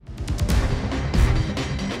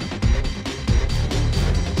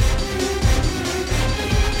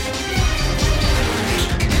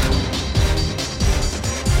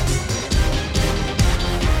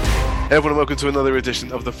Everyone, welcome to another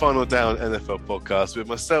edition of the Final Down NFL podcast with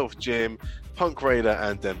myself, Jim, Punk Raider,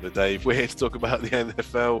 and Denver Dave. We're here to talk about the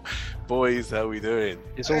NFL. Boys, how are we doing?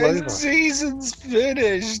 It's all over. Season's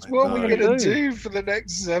finished. What are we going to do for the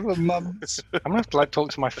next 7 months? I'm going to have to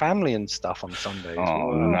talk to my family and stuff on Sundays.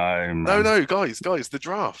 Oh, no, man. No, guys, the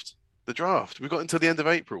draft. We've got until the end of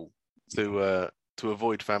April to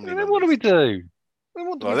avoid family members. What do we do?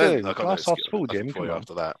 What do we do? Glass half full, Jim. Come on.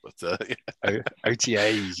 After that, but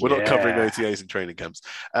OTAs. We're not covering OTAs and training camps.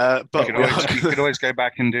 But you could always go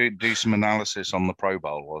back and do some analysis on the Pro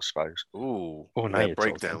Bowl, I suppose.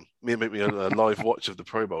 Breakdown. Make me a live watch of the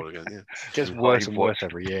Pro Bowl again. Yeah, it gets worse and worse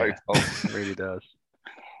every year. It really does.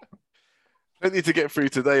 Plenty to get through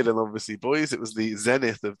today then, obviously, boys. It was the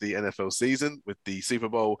zenith of the NFL season with the Super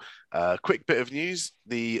Bowl. Quick bit of news.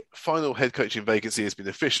 The final head coaching vacancy has been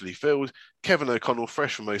officially filled. Kevin O'Connell,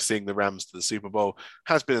 fresh from overseeing the Rams to the Super Bowl,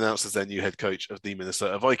 has been announced as their new head coach of the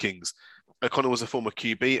Minnesota Vikings. O'Connell was a former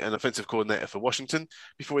QB and offensive coordinator for Washington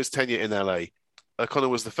before his tenure in LA.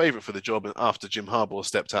 O'Connell was the favorite for the job and after Jim Harbaugh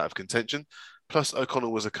stepped out of contention. Plus,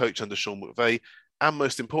 O'Connell was a coach under Sean McVay. And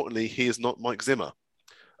most importantly, he is not Mike Zimmer.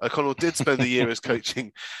 O'Connell did spend the year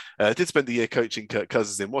coaching Kirk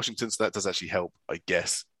Cousins in Washington, so that does actually help, I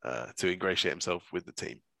guess, to ingratiate himself with the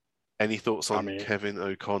team. Any thoughts on Kevin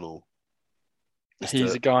O'Connell?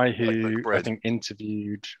 He's a guy who I think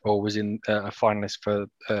interviewed or was in a finalist for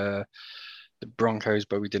the Broncos,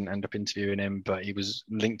 but we didn't end up interviewing him. But he was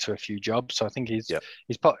linked to a few jobs, so I think he's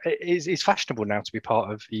fashionable now to be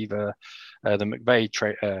part of either the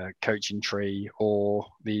McVay coaching tree or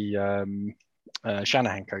the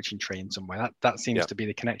Shanahan coaching tree in some way. That seems to be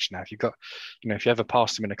the connection now. If you've got, if you ever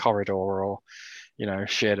passed him in a corridor or,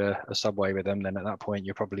 shared a subway with them, then at that point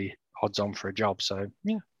you're probably odds on for a job. So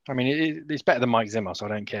yeah, it's better than Mike Zimmer, so I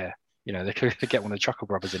don't care. They could get one of the Chuckle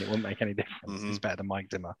Brothers in, it wouldn't make any difference. Mm-hmm. It's better than Mike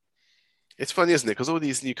Zimmer. It's funny, isn't it? Because all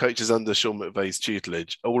these new coaches under Sean McVay's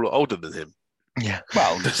tutelage are all older than him. Yeah.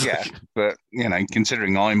 Well, yeah, but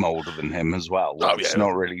considering I'm older than him as well, it's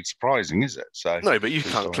not really surprising, is it? So no, but you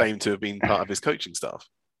can't claim to have been part of his coaching staff.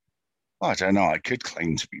 I don't know. I could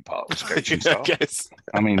claim to be part of his coaching staff. I guess.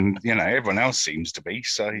 Everyone else seems to be,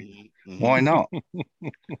 so why not?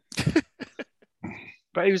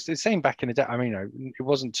 But it was the same back in the day. It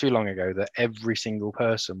wasn't too long ago that every single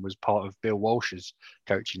person was part of Bill Walsh's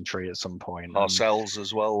coaching tree at some point. Parcells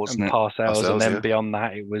as well, wasn't it? Parcells, and then beyond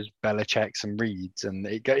that, it was Belichick's and Reed's, and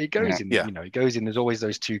it goes in. It goes in. There's always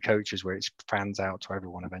those two coaches where it fans out to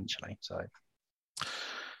everyone eventually. So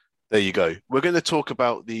there you go. We're going to talk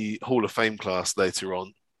about the Hall of Fame class later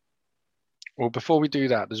on. Well, before we do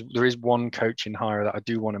that, there is one coaching hire that I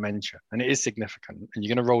do want to mention, and it is significant. And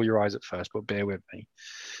you're going to roll your eyes at first, but bear with me.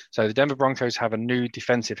 So the Denver Broncos have a new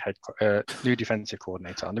defensive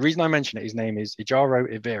coordinator, and the reason I mention it, his name is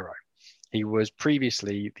Ejiro Evero. He was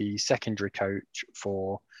previously the secondary coach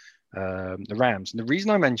for the Rams, and the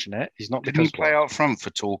reason I mention it is not because he play out front for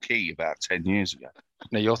Torquay about 10 years ago.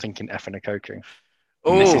 No, you're thinking Effin Okoku.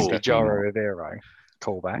 Oh, this is Ejiro Evero.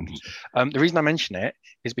 Callback. The reason I mention it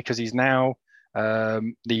is because he's now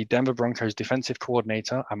the Denver Broncos defensive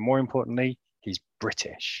coordinator, and more importantly, he's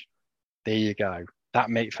British. There you go. That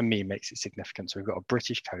for me makes it significant. So we've got a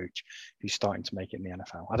British coach who's starting to make it in the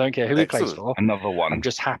NFL. I don't care who he plays for. Another one. I'm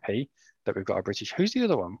just happy that we've got a British. Who's the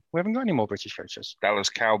other one? We haven't got any more British coaches. Dallas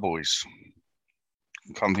Cowboys.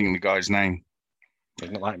 Can't think of the guy's name. He's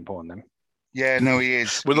not that important then. Yeah, no, he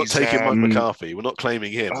is. We're not taking Mike McCarthy. We're not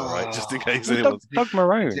claiming him, all right? Just in case anyone's... Doug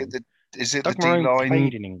Marrone. Is it Doug the Marrone D-line?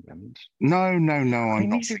 played in England. No. I'm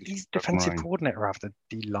not. He's defensive coordinator after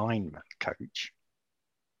D-line coach.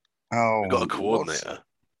 Oh, we've got a coordinator.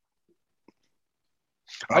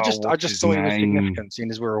 I just thought it was significant,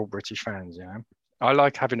 seeing as we're all British fans. I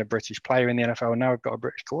like having a British player in the NFL, and now we've got a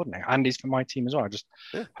British coordinator, and he's for my team as well. I just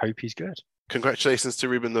hope he's good. Congratulations to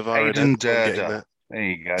Ruben Navarro. Aiden Dada. There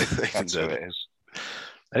you go. That's who it is.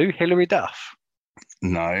 Who? Hillary Duff?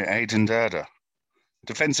 No, Aiden Dada.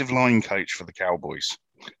 Defensive line coach for the Cowboys.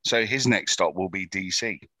 So his next stop will be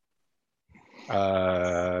DC.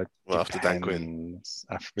 After Dan Quinn.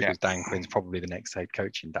 Because Dan Quinn's probably the next head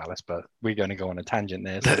coach in Dallas, but we're going to go on a tangent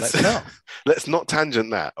there. So let's not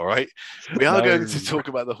tangent that, all right? We are going to talk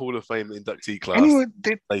about the Hall of Fame inductee class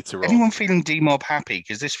later on. Anyone feeling D-Mob happy?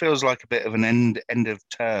 Because this feels like a bit of an end of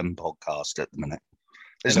term podcast at the minute.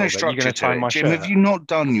 There's no structure to it. Jim, have you not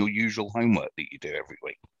done your usual homework that you do every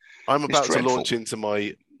week? I'm about to launch into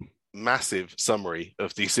my massive summary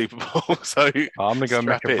of the Super Bowl. So I'm going to go and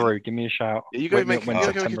make a brew. Give me a shout. You go make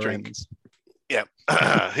a drink. Yeah.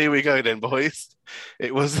 Here we go then, boys.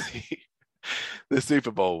 It was the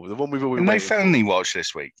Super Bowl, the one we've all been waiting for. No felony watch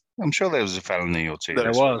this week. I'm sure there was a felony or two.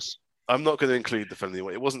 There was. I'm not going to include the felony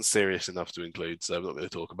one. It wasn't serious enough to include, so I'm not going to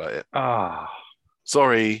talk about it.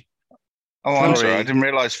 Sorry. Oh, I'm sorry. I didn't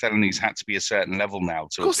realise felonies had to be a certain level now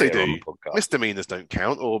to appear on the podcast. Misdemeanors don't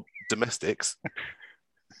count, or domestics.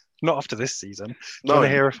 Not after this season. Do you want to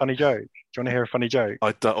hear a funny joke?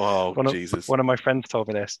 I don't. Oh, Jesus! One of my friends told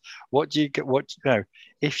me this. What do you get?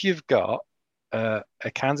 If you've got a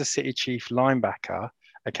Kansas City Chief linebacker,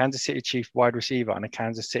 a Kansas City Chief wide receiver, and a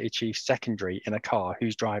Kansas City Chief secondary in a car,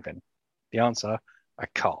 who's driving? The answer: a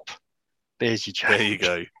cop. There's your joke. There you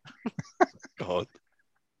go. God.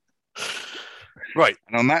 Right.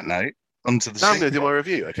 And on that note, onto the. Now I'm going to do my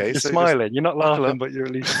review. Okay. You're smiling. You're not laughing, but you're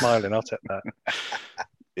at least smiling. I'll take that.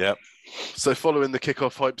 Yeah. So following the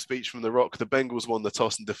kickoff hype speech from The Rock, the Bengals won the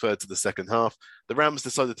toss and deferred to the second half. The Rams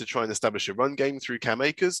decided to try and establish a run game through Cam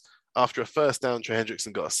Akers. After a first down, Trey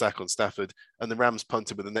Hendrickson got a sack on Stafford, and the Rams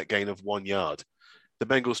punted with a net gain of 1 yard. The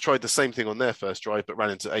Bengals tried the same thing on their first drive, but ran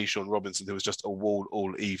into A'Shawn Robinson, who was just a wall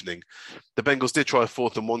all evening. The Bengals did try a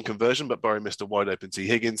 4th-and-1 conversion, but Burrow missed a wide-open T.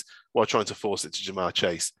 Higgins while trying to force it to Jamar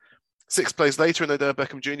Chase. 6 plays later, and Odell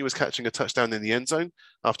Beckham Jr. was catching a touchdown in the end zone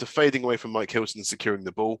after fading away from Mike Hilton and securing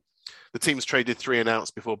the ball. The teams traded 3 and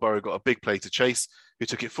outs before Burrow got a big play to Chase, who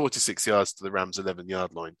took it 46 yards to the Rams'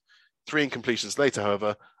 11-yard line. 3 incompletions later,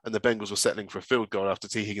 however, and the Bengals were settling for a field goal after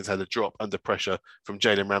T. Higgins had a drop under pressure from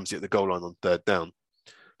Jalen Ramsey at the goal line on 3rd down.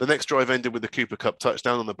 The next drive ended with the Cooper Kupp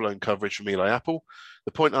touchdown on the blown coverage from Eli Apple.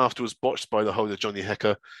 The point after was botched by the holder Johnny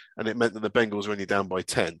Hekker, and it meant that the Bengals were only down by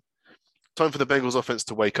 10. Time for the Bengals offense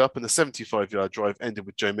to wake up, and the 75-yard drive ended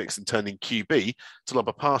with Joe Mixon turning QB to lob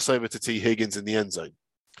a pass over to T. Higgins in the end zone.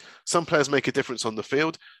 Some players make a difference on the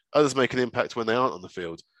field, others make an impact when they aren't on the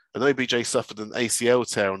field, and OBJ suffered an ACL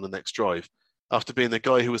tear on the next drive. After being the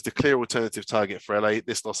guy who was the clear alternative target for LA,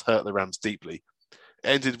 this loss hurt the Rams deeply. It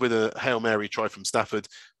ended with a Hail Mary try from Stafford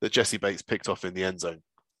that Jesse Bates picked off in the end zone.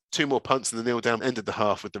 2 more punts and the kneel down ended the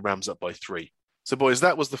half with the Rams up by 3. So, boys,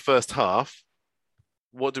 that was the first half.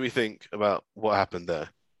 What do we think about what happened there?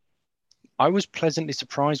 I was pleasantly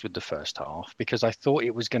surprised with the first half because I thought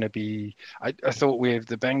it was going to be. I thought with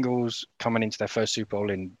the Bengals coming into their first Super Bowl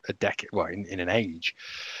in a decade, well, in an age,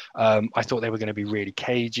 I thought they were going to be really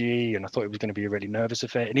cagey, and I thought it was going to be a really nervous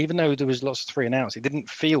affair. And even though there was lots of 3 and outs, it didn't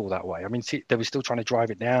feel that way. I mean, they were still trying to drive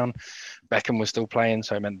it down. Beckham was still playing,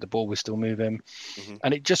 so it meant the ball was still moving,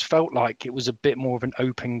 and it just felt like it was a bit more of an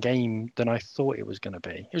open game than I thought it was going to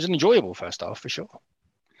be. It was an enjoyable first half for sure.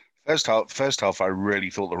 First half, I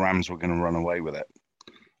really thought the Rams were going to run away with it.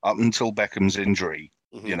 Up until Beckham's injury,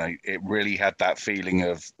 it really had that feeling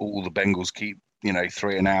of all the Bengals keep,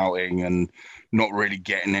 3 and outing and not really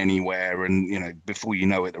getting anywhere. And, before you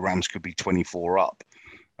know it, the Rams could be 24 up.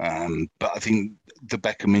 But I think the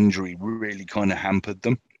Beckham injury really kind of hampered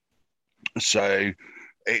them. So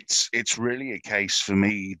it's really a case for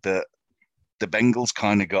me that the Bengals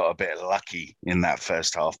kind of got a bit lucky in that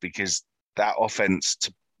first half because that offense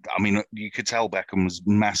you could tell Beckham was a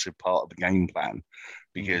massive part of the game plan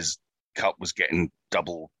because Kupp was getting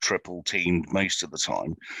double, triple teamed most of the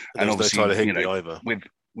time. And obviously, no Higbee either.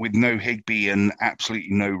 With no Higbee and absolutely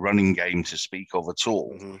no running game to speak of at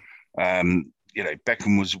all,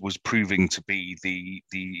 Beckham was proving to be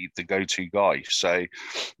the go-to guy. So,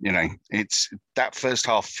 it's that first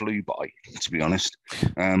half flew by, to be honest.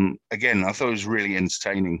 Again, I thought it was really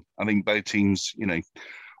entertaining. I think both teams,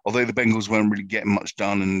 although the Bengals weren't really getting much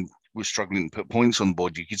done and were struggling to put points on the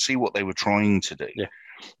board, you could see what they were trying to do.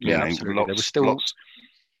 Yeah, absolutely.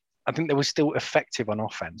 I think they were still effective on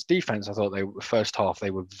offense. Defense, I thought first half they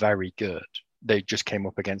were very good. They just came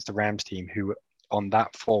up against the Rams team who, on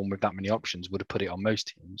that form with that many options, would have put it on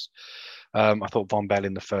most teams. I thought Von Bell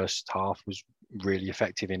in the first half was really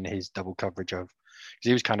effective in his double coverage because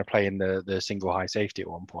he was kind of playing the single high safety at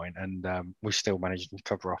one point and was still managing to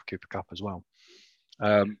cover off Cooper Kupp as well.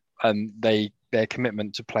 And their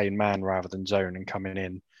commitment to playing man rather than zone and coming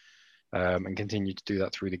in and continue to do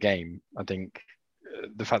that through the game. I think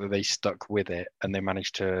the fact that they stuck with it and they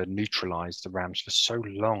managed to neutralize the Rams for so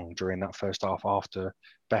long during that first half after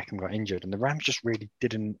Beckham got injured. And the Rams just really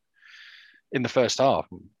didn't in the first half.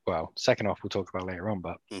 Well, second half we'll talk about later on,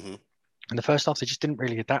 but in the first half they just didn't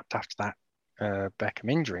really adapt after that Beckham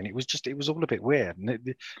injury. And it was all a bit weird. And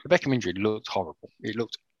the Beckham injury looked horrible. It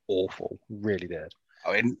looked awful, really did.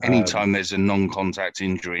 Anytime there's a non-contact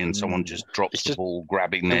injury and someone just drops the ball,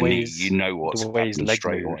 grabbing their knee, you know what's happening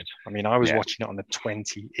straight away. I mean, I was watching it on the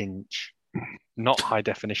 20-inch, not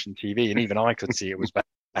high-definition TV, and even I could see it was bad.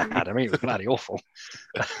 I mean, it was bloody awful.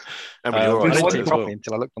 I didn't see it properly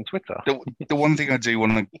until I looked on Twitter. The one thing I do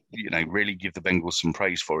want to, really give the Bengals some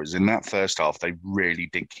praise for is in that first half, they really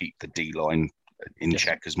did keep the D-line in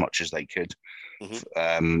check as much as they could.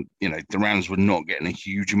 The Rams were not getting a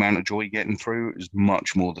huge amount of joy getting through. It was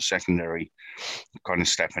much more the secondary kind of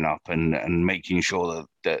stepping up and making sure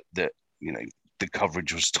that the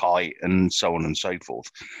coverage was tight and so on and so forth.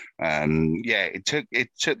 It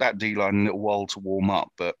took that D-line a little while to warm up,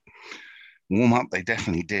 but warm up they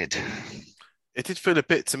definitely did. It did feel a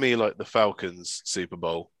bit to me like the Falcons Super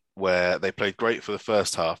Bowl, where they played great for the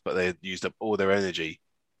first half, but they had used up all their energy,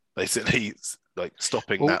 basically like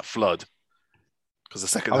stopping that flood. Because the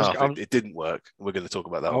second half, it didn't work. We're going to talk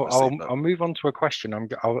about that. I'll move on to a question. I'm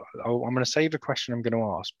going to save a question I'm going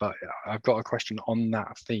to ask, but I've got a question on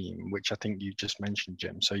that theme, which I think you just mentioned,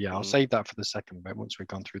 Jim. So I'll save that for the second bit once we've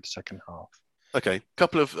gone through the second half. Okay,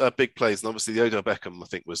 couple of big plays, and obviously the Odell Beckham, I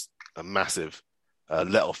think, was a massive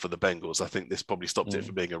let off for the Bengals. I think this probably stopped it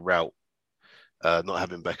from being a rout, not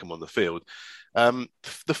having Beckham on the field.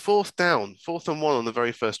 The fourth and 1 on the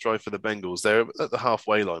very first drive for the Bengals, they're at the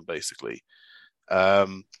halfway line, basically.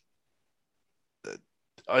 I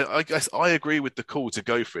guess I agree with the call to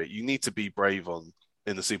go for it. You need to be brave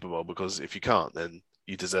in the Super Bowl, because if you can't, then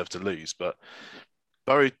you deserve to lose. But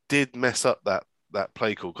Burrow did mess up that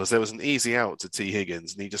play call, because there was an easy out to T.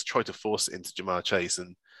 Higgins, and he just tried to force it into Ja'Marr Chase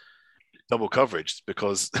and double coverage,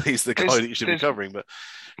 because he's the guy that you should be covering. But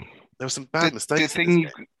there were some bad mistakes.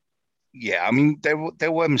 Yeah, I mean,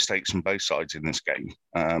 there were mistakes on both sides in this game,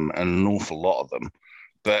 and an awful lot of them.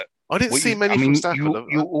 But I didn't see many from Stafford.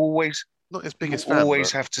 You always not his biggest fan.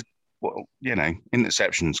 Always have to. Well,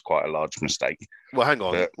 interception's quite a large mistake. Well, hang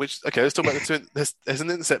on. Let's talk about the two. There's an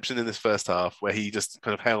interception in this first half where he just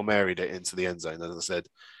kind of Hail Married it into the end zone. As I said,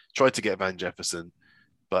 tried to get Van Jefferson,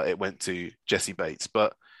 but it went to Jesse Bates.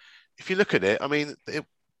 But if you look at it, I mean, it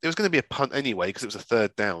was going to be a punt anyway, because it was a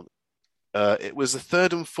third down. It was a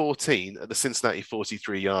 3rd and 14 at the Cincinnati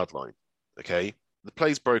 43-yard line. Okay, the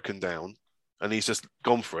play's broken down, and he's just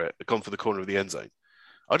gone for the corner of the end zone.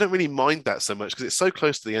 I don't really mind that so much, because it's so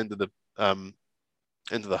close to the end of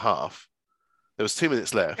the half. There was 2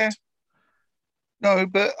 minutes left. Yeah. No,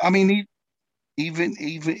 but I mean,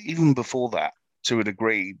 even before that, to a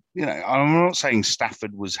degree, I'm not saying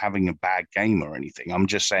Stafford was having a bad game or anything. I'm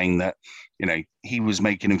just saying that, he was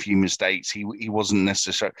making a few mistakes. He wasn't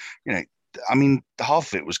necessarily, I mean,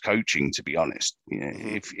 half of it was coaching, to be honest.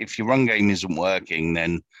 If your run game isn't working,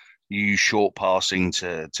 then you use short passing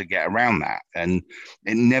to get around that. And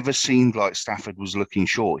it never seemed like Stafford was looking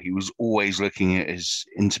short. He was always looking at his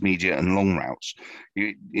intermediate and long routes.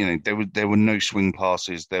 There were no swing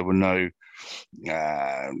passes. There were no,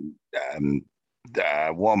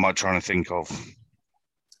 what am I trying to think of?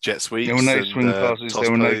 Jet sweeps. There were no swing passes. There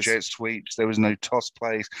were no jet sweeps. There was no toss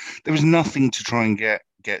plays. There was nothing to try and get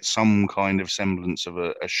some kind of semblance of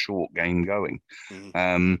a short game going.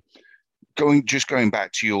 Going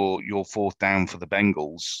back to your fourth down for the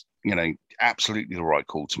Bengals, absolutely the right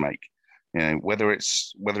call to make. Whether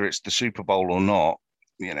it's the Super Bowl or not,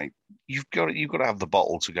 you've got to have the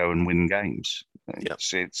bottle to go and win games. In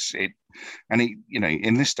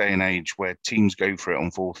this day and age where teams go for it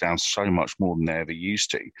on fourth down so much more than they ever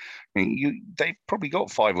used to, they've probably got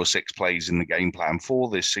 5 or 6 plays in the game plan for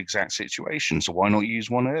this exact situation. So why not use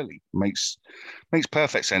one early? Makes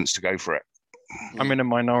perfect sense to go for it. I'm in a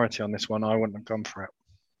minority on this one. I wouldn't have gone for it.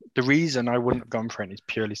 The reason I wouldn't have gone for it is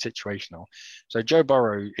purely situational. So Joe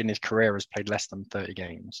Burrow in his career has played less than 30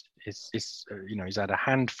 games. He's had a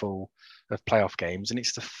handful of playoff games, and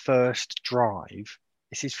it's the first drive.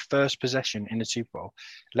 It's his first possession in the Super Bowl.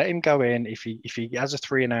 Let him go in. If he has a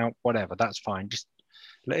 3 and out, whatever, that's fine. Just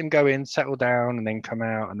let him go in, settle down, and then come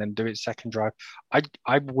out and then do it second drive. I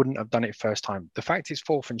wouldn't have done it first time. The fact it's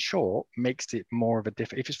 4th and short makes it more of a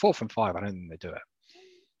difference. If it's 4th and 5, I don't think they do it.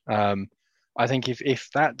 I think if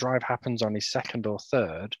that drive happens on his second or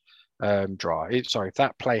third drive, if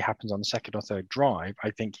that play happens on the second or third drive,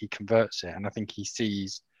 I think he converts it, and I think he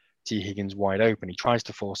sees T. Higgins wide open. He tries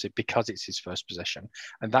to force it because it's his first possession,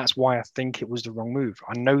 and that's why I think it was the wrong move.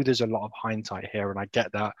 I know there's a lot of hindsight here, and I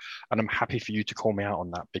get that, and I'm happy for you to call me out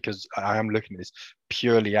on that, because I am looking at this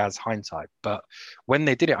purely as hindsight. But when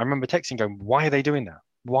they did it, I remember texting going, why are they doing that?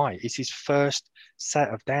 Why? It's his first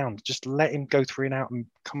set of downs. Just let him go 3 and out and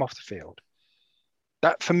come off the field.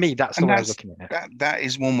 That, for me, that's the way I was looking at it. That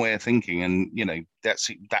is one way of thinking, and that's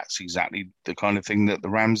exactly the kind of thing that the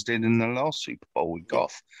Rams did in the last Super Bowl with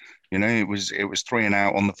Goff. It was 3 and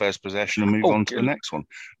out on the first possession and move on to the next one.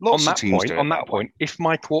 Lots of teams do it. On that point, if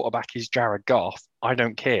my quarterback is Jared Goff, I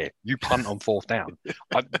don't care. You punt on 4th down.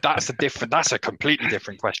 That's a completely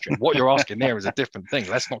different question. What you're asking there is a different thing.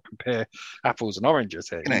 Let's not compare apples and oranges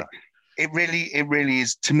here. It really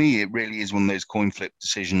is. To me, it really is one of those coin flip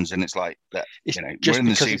decisions, and it's like that. We're in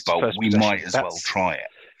the Super Bowl. We might as well try it.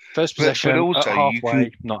 First possession, but also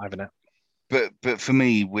halfway, not having it. But for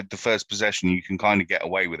me, with the first possession, you can kind of get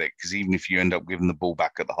away with it because even if you end up giving the ball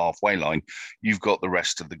back at the halfway line, you've got the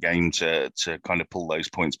rest of the game to kind of pull those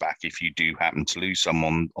points back if you do happen to lose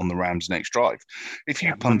someone on the Rams' next drive. If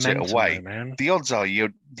you punt it away, the odds are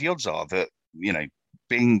that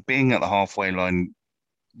being at the halfway line,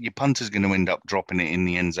 your punter's going to end up dropping it in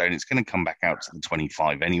the end zone. It's going to come back out to the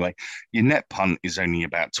 25 anyway. Your net punt is only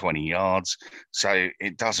about 20 yards, so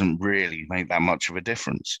it doesn't really make that much of a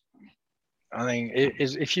difference. I think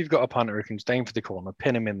if you've got a punter who can stay for the corner,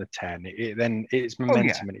 pin him in the 10, then it's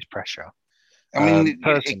momentum and it's pressure. I mean,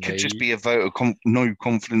 it could just be a vote of no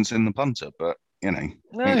confidence in the punter, but no,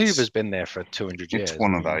 Hoover's been there for 200 years. It's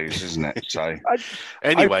one of those, isn't it? So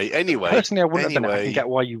anyway, personally, I wouldn't have done it. I can get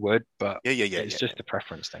why you would, but it's just a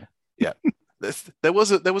preference thing. Yeah, there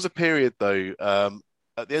was a period though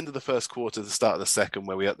at the end of the first quarter, the start of the second,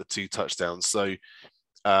 where we had the 2 touchdowns. So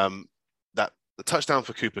the touchdown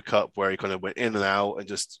for Cooper Kupp, where he kind of went in and out and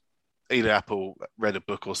just Eli Apple read a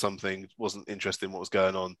book or something, wasn't interested in what was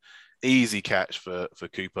going on. Easy catch for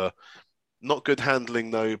Cooper. Not good handling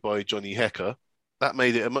though by Johnny Hekker. That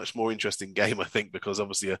made it a much more interesting game, I think, because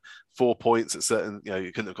obviously 4 points at certain,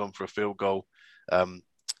 you couldn't have gone for a field goal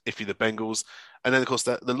if you're the Bengals. And then of course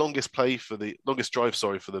the longest drive, for the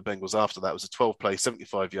Bengals after that was a 12-play,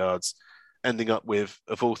 75 yards, ending up with,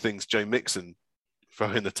 of all things, Joe Mixon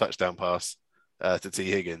throwing the touchdown pass to T.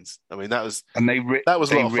 Higgins. I mean, that was a lot of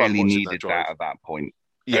fun. Really needed that at that point.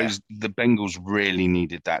 Yeah. The Bengals really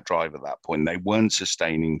needed that drive at that point. They weren't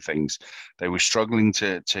sustaining things. They were struggling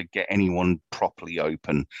to get anyone properly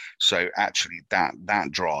open. So actually, that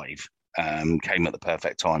drive came at the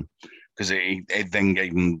perfect time because it then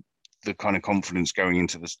gave them the kind of confidence going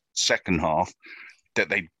into the second half that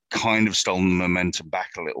they kind of stolen the momentum back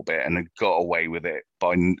a little bit and had got away with it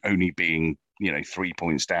by only being 3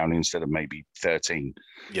 points down instead of maybe 13.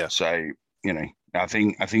 Yeah. So I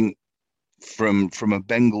think from a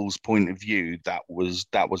Bengals point of view, that was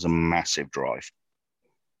a massive drive.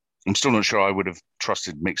 I'm still not sure I would have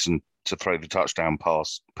trusted Mixon to throw the touchdown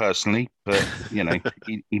pass personally, but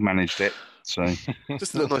he managed it. So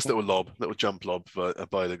just a nice little jump lob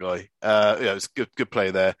by the guy. It was good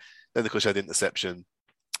play there. Then of course, had interception.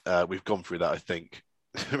 We've gone through that, I think.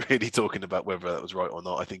 Really talking about whether that was right or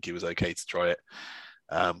not. I think he was okay to try it.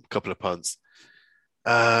 Couple of punts.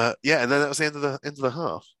 And then that was the end of the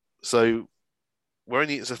half. So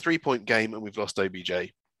it's a 3-point game and we've lost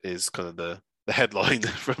OBJ is kind of the headline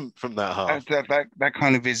from that half. That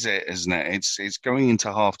kind of is it, isn't it? It's going into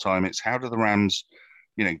halftime. It's how do the Rams,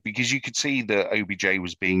 because you could see that OBJ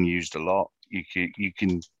was being used a lot. You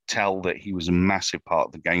can tell that he was a massive part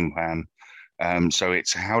of the game plan. So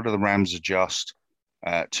it's how do the Rams adjust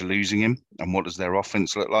to losing him and what does their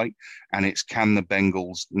offense look like? And it's can the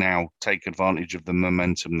Bengals now take advantage of the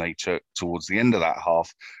momentum they took towards the end of that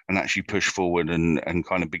half and actually push forward and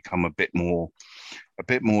kind of become a bit more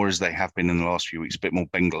as they have been in the last few weeks, a bit more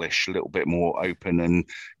Bengalish, a little bit more open, and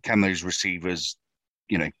can those receivers,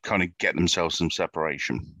 kind of get themselves some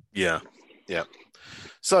separation? Yeah.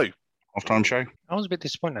 So halftime show. I was a bit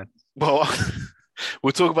disappointed. Well,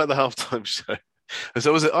 we'll talk about the halftime show.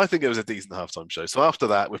 So I think it was a decent halftime show. So after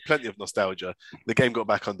that, with plenty of nostalgia, the game got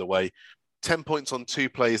back underway. 10 points on 2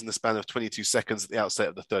 plays in the span of 22 seconds at the outset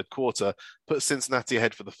of the third quarter put Cincinnati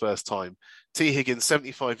ahead for the first time. T. Higgins'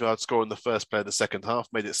 75-yard score in the first play of the second half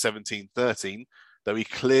made it 17-13, though he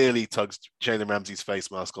clearly tugs Jalen Ramsey's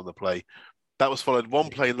face mask on the play. That was followed 1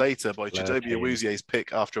 play later by Chidobe Awuzie's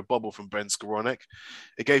pick after a bobble from Ben Skowronek.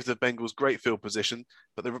 It gave the Bengals great field position,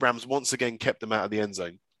 but the Rams once again kept them out of the end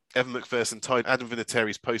zone. Evan McPherson tied Adam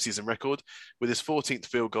Vinatieri's postseason record with his 14th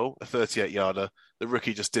field goal, a 38-yarder. The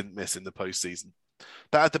rookie just didn't miss in the postseason.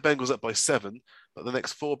 That had the Bengals up by 7, but the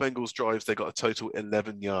next 4 Bengals drives, they got a total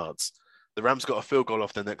 11 yards. The Rams got a field goal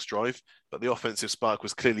off their next drive, but the offensive spark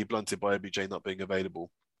was clearly blunted by OBJ not being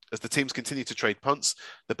available. As the teams continued to trade punts,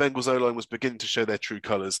 the Bengals O-line was beginning to show their true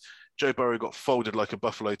colours. Joe Burrow got folded like a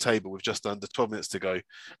buffalo table with just under 12 minutes to go,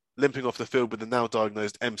 limping off the field with a now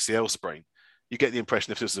diagnosed MCL sprain. You get the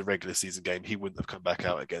impression if this was a regular season game, he wouldn't have come back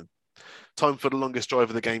out again. Time for the longest drive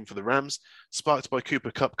of the game for the Rams, sparked by Cooper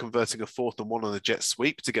Kupp converting a 4th and 1 on a jet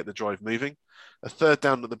sweep to get the drive moving. A third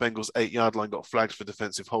down at the Bengals' 8-yard line got flagged for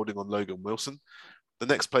defensive holding on Logan Wilson. The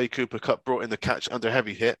next play, Cooper Kupp brought in the catch under a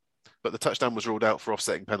heavy hit, but the touchdown was ruled out for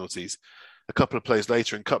offsetting penalties. A couple of plays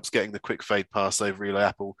later, and Kupp's getting the quick fade pass over Eli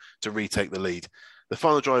Apple to retake the lead. The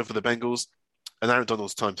final drive for the Bengals, and Aaron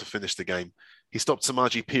Donald's time to finish the game. He stopped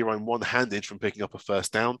Samaje Perine one-handed from picking up a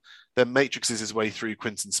first down, then matrixes his way through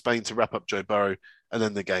Quinton Spain to wrap up Joe Burrow and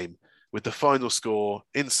end the game. With the final score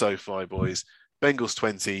in SoFi, boys, Bengals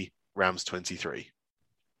 20, Rams 23.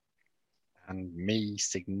 And me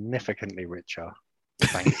significantly richer.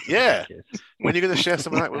 Yeah. When are you going to share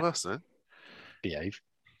some of that with us, then? Behave.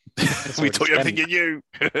 We thought you were thinking you.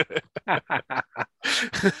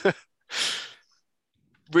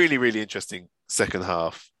 Really, really interesting second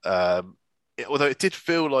half. Although it did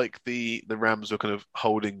feel like the Rams were kind of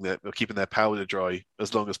keeping their powder dry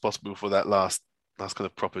as long as possible for that last kind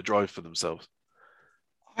of proper drive for themselves.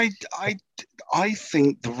 I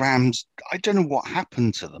think the Rams, I don't know what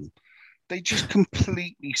happened to them. They just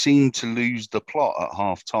completely seemed to lose the plot at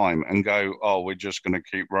half time and go, oh, we're just going to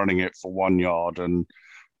keep running it for 1 yard and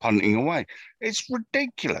punting away. It's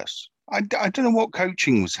ridiculous. I don't know what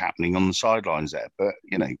coaching was happening on the sidelines there, but,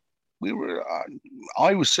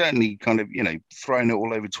 I was certainly kind of, throwing it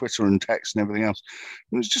all over Twitter and text and everything else.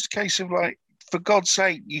 It was just a case of like, for God's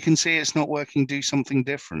sake, you can see it's not working, do something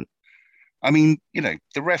different. I mean, the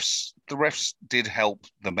refs did help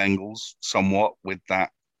the Bengals somewhat with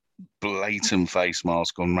that blatant face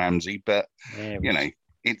mask on Ramsey, but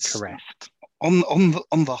it's correct. On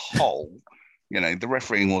the whole, the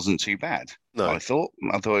refereeing wasn't too bad. No, I thought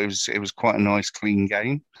it was quite a nice, clean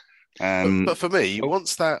game. But for me,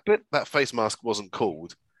 once that face mask wasn't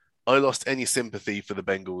called, I lost any sympathy for the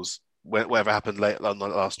Bengals. Whatever happened late on the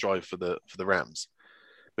last drive for the Rams,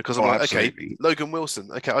 because I'm like, absolutely. Okay, Logan Wilson.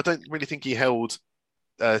 Okay, I don't really think he held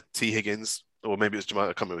T Higgins, or maybe it was Jamal.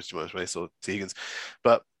 I can't remember if it was Jamal Chase or T Higgins,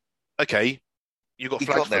 but okay, you got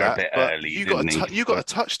flagged for that. But early, you got a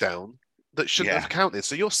touchdown that shouldn't have counted.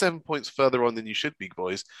 So you're 7 points further on than you should be,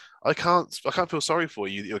 boys. I can't feel sorry for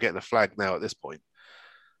you that you're getting a flag now at this point.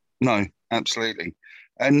 No, absolutely,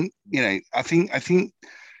 and I think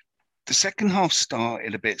the second half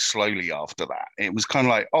started a bit slowly after that. It was kind of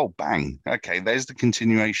like, oh, bang. Okay, there's the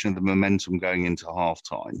continuation of the momentum going into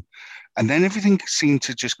halftime. And then everything seemed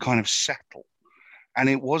to just kind of settle. And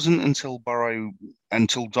it wasn't until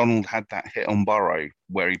Donald had that hit on Burrow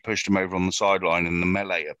where he pushed him over on the sideline and the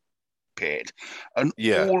melee appeared. And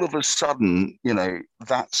all of a sudden,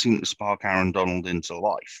 that seemed to spark Aaron Donald into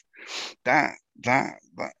life.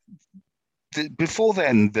 Before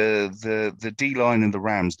then, the D line and the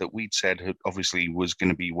Rams that we'd said obviously was going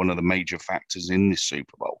to be one of the major factors in this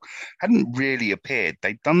Super Bowl hadn't really appeared.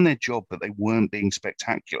 They'd done their job, but they weren't being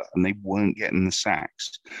spectacular and they weren't getting the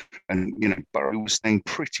sacks. And, Burrow was staying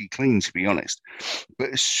pretty clean, to be honest. But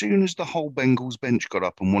as soon as the whole Bengals bench got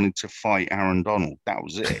up and wanted to fight Aaron Donald, that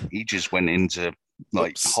was it. He just went into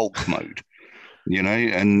Hulk mode.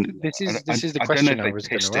 And this is the question. I don't know if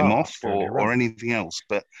they pissed him off or anything else,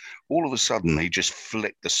 but all of a sudden they just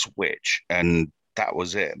flicked the switch and that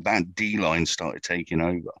was it. That D line started taking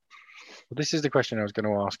over. Well, this is the question I was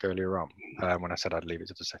going to ask earlier on when I said I'd leave it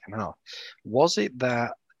to the second half. Was it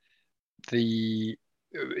that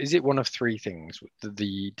is it one of three things,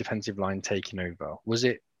 the defensive line taking over? Was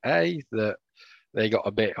it A, that they got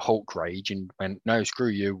a bit Hulk rage and went, no, screw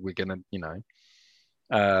you, we're going to,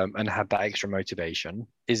 and had that extra motivation?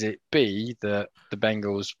 Is it B, that the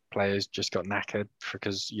Bengals players just got knackered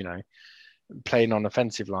because, playing on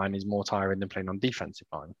offensive line is more tiring than playing on defensive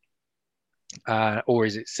line? Or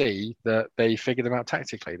is it C, that they figured them out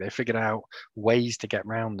tactically? They figured out ways to get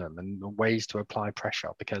around them and ways to apply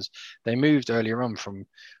pressure, because they moved earlier on from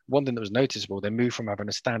one thing that was noticeable. They moved from having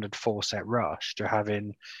a standard 4-set rush to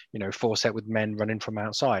having, 4-set with men running from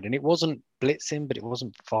outside. And it wasn't blitzing, but it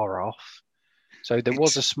wasn't far off. So there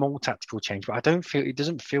was a small tactical change, but it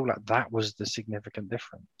doesn't feel like that was the significant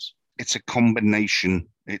difference. It's a combination.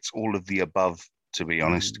 It's all of the above, to be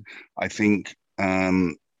honest. I think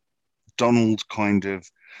Donald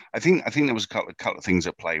I think there was a couple of things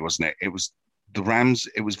at play, wasn't it? It was the Rams.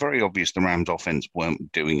 It was very obvious the Rams offense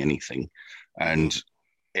weren't doing anything. And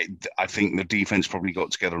I think the defense probably got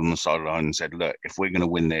together on the sideline and said, look, if we're going to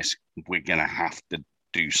win this, we're going to have to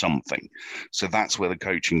do something. So that's where the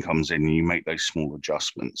coaching comes in and you make those small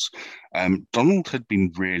adjustments. Donald had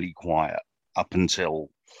been really quiet up until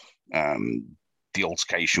the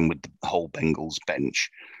altercation with the whole Bengals bench.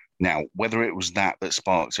 Now, whether it was that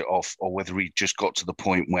sparked it off or whether he just got to the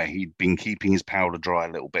point where he'd been keeping his powder dry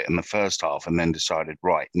a little bit in the first half and then decided,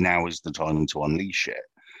 right, now is the time to unleash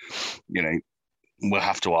it. We'll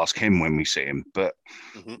have to ask him when we see him, but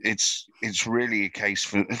it's really a case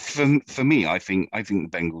for me. I think the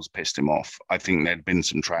Bengals pissed him off. I think there'd been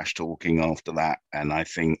some trash talking after that, and I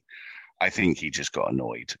think he just got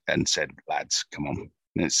annoyed and said, "Lads, come on,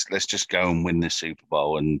 let's just go and win this Super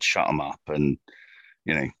Bowl and shut them up and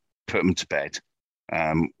put them to bed."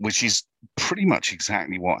 which is pretty much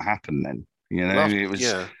exactly what happened then. It was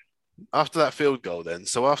after that field goal then.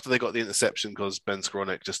 So after they got the interception because Ben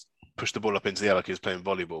Skowronek just pushed the ball up into the air like he was playing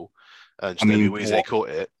volleyball, and Jacoby Wise caught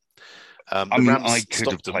it. I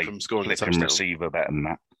could have played from scoring a touchdown. Receiver better than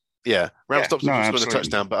that. Yeah, Rams stopped him from scoring a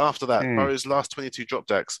touchdown, but after that, Burrow's last 22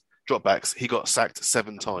 dropbacks, he got sacked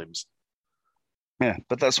 7 times. Yeah,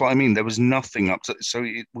 but that's what I mean. There was nothing up to. So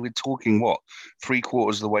we're talking 3/4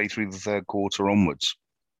 of the way through the third quarter onwards.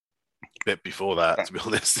 A bit before that, to be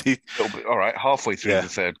honest. All right, halfway through the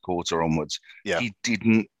third quarter onwards. Yeah. He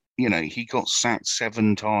didn't, he got sacked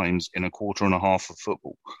 7 times in a quarter and a half of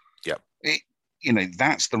football. Yeah.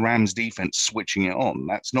 That's the Rams defense switching it on.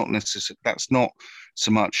 That's not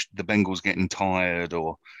so much the Bengals getting tired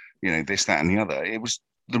or, this, that, and the other. It was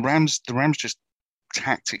the Rams just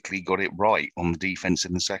tactically got it right on the defense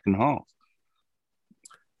in the second half.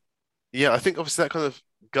 Yeah, I think obviously that kind of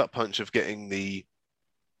gut punch of getting the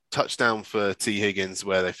touchdown for T. Higgins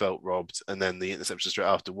where they felt robbed and then the interception straight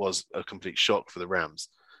after was a complete shock for the Rams,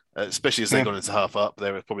 especially as they got into half up.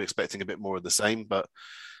 They were probably expecting a bit more of the same, but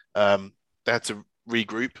they had to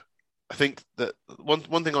regroup. I think that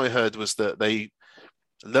one thing I heard was that they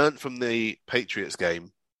learned from the Patriots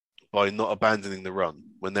game by not abandoning the run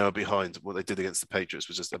when they were behind. What they did against the Patriots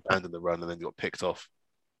was just abandon the run and then got picked off,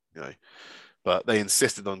 But they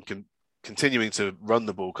insisted on continuing to run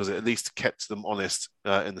the ball because it at least kept them honest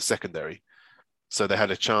in the secondary. So they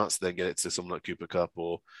had a chance to then get it to someone like Cooper Kupp,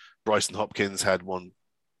 or Bryson Hopkins had one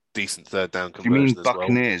decent third down conversion. You mean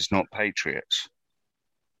Buccaneers, not Patriots?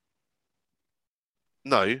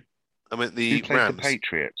 No, I meant the Rams. The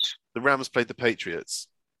Patriots. The Rams played the Patriots.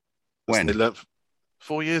 When? They learned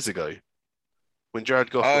 4 years ago when Jared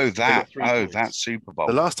Goff. That Super Bowl.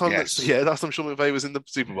 The last time, last time Sean McVay was in the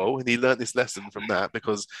Super Bowl, and he learned this lesson from that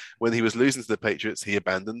because when he was losing to the Patriots, he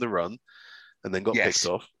abandoned the run and then got picked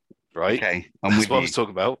off. Right? Okay, that's what I was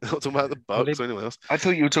talking about. I'm not talking about the Bucs or anyone else. I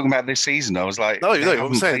thought you were talking about this season. I was like, no.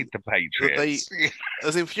 I'm saying the Patriots.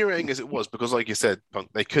 As infuriating as it was, because like you said, Punk,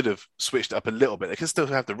 they could have switched up a little bit. They could still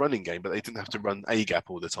have the running game, but they didn't have to run a gap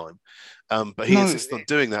all the time. But he insisted on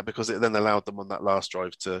doing that because it then allowed them on that last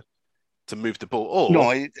drive to move the ball.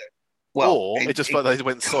 It just felt like they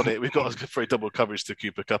went sod it. We've got to throw double coverage to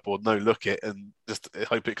Cooper Kupp or no look it and just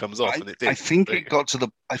hope it comes off. And it did. I think it got to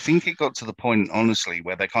the point, honestly,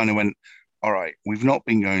 where they kind of went, all right, we've not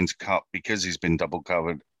been going to Kupp because he's been double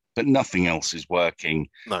covered, but nothing else is working.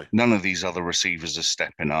 No, none of these other receivers are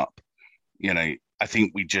stepping up. I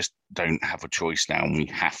think we just don't have a choice now, and we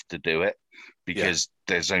have to do it because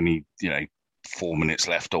there's only 4 minutes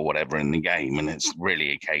left or whatever in the game, and it's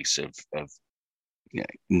really a case of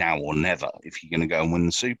now or never if you're going to go and win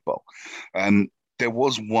the Super Bowl. There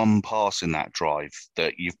was one pass in that drive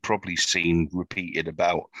that you've probably seen repeated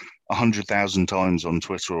about 100,000 times on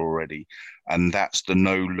Twitter already, and that's the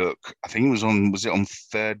no look. I think was it on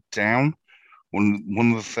third down? One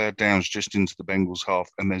of the third downs just into the Bengals half,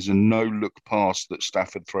 and there's a no look pass that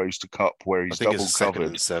Stafford throws to Kupp where he's double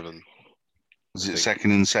covered. Was it 2nd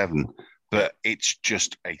and 7? But it's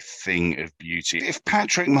just a thing of beauty. If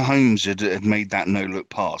Patrick Mahomes had made that no-look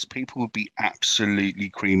pass, people would be absolutely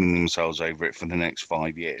creaming themselves over it for the next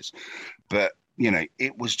 5 years. But,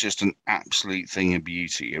 it was just an absolute thing of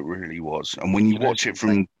beauty. It really was. And when you watch it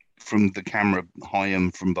from the camera high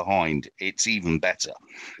and from behind, it's even better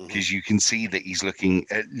because you can see that he's looking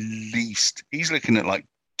at like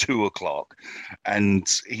 2:00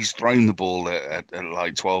 and he's thrown the ball at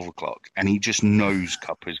like 12:00 and he just knows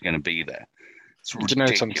Kupp is going to be there. Do you know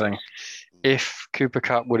something? If Cooper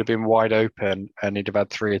Kupp would have been wide open and he'd have had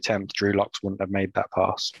 3 attempts, Drew Lock wouldn't have made that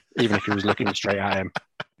pass, even if he was looking straight at him.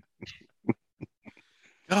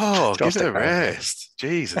 Oh, give it a rest.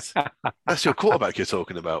 Jesus. That's your quarterback you're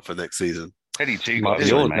talking about for next season. Teddy Two might be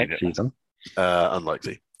yours next season.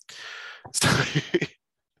 Unlikely.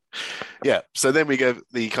 So then we go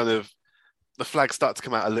the flags start to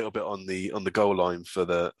come out a little bit on the goal line for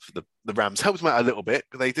the Rams. Helped them out a little bit.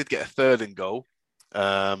 They did get a 3rd and goal,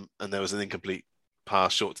 and there was an incomplete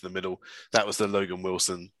pass short to the middle. That was the Logan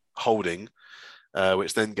Wilson holding,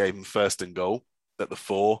 which then gave them 1st and goal at the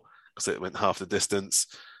 4 because it went half the distance.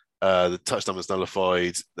 The touchdown was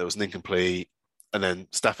nullified. There was an incomplete, and then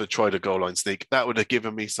Stafford tried a goal line sneak. That would have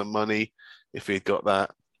given me some money if he'd got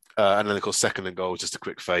that. And then, of course, 2nd and goal, just a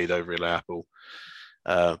quick fade over Eli Apple.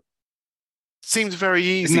 Seemed very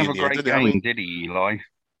easy. Didn't have a great game, did he, Eli?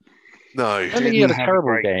 No. I don't think he had a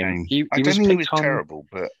terrible game. I don't think he was terrible,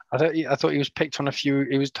 but I thought he was picked on a few.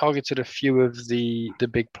 He was targeted a few of the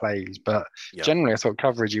big plays, but generally, I thought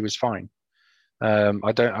coverage he was fine.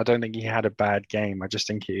 I don't think he had a bad game. I just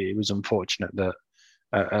think it was unfortunate that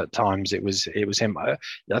At times, it was him. I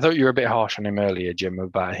thought you were a bit harsh on him earlier, Jim,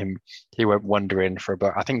 about him. He went wandering for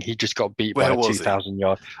about. I think he just got beat by a 2,000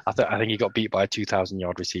 yard. I think he got beat by a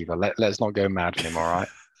 2,000-yard receiver. Let's not go mad on him, all right?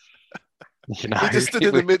 He just stood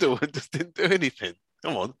in the middle and just didn't do anything.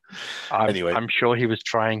 Come on. Anyway, I'm sure he was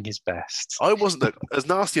trying his best. I wasn't as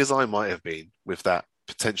nasty as I might have been with that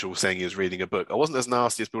potential saying he was reading a book. I wasn't as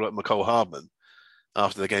nasty as people like McCall Hardman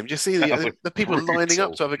after the game. Did you see the people lining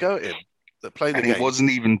up to have a go at him? That played the game. It wasn't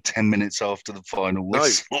even 10 minutes after the final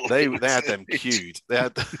whistle. No, they had them queued. They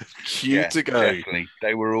had them queued to go. Definitely.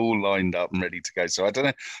 They were all lined up and ready to go. So I don't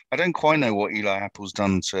know. I don't quite know what Eli Apple's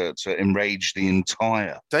done to enrage the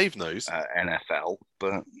entire Dave knows NFL,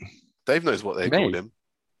 but Dave knows what they called him.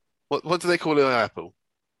 What do they call Eli Apple?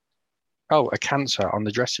 Oh, a cancer on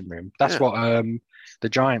the dressing room. That's what the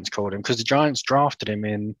Giants called him, because the Giants drafted him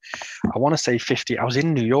in, I want to say 50. I was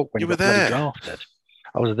in New York when he got drafted.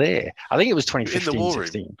 I was there. I think it was 2015,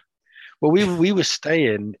 16. Well, we were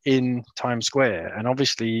staying in Times Square, and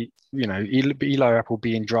obviously, Eli Apple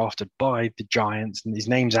being drafted by the Giants, and his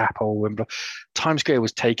name's Apple, and Times Square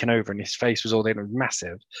was taken over, and his face was all there. It was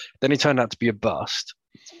massive. Then he turned out to be a bust.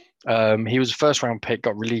 He was a first-round pick,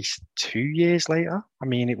 got released 2 years later. I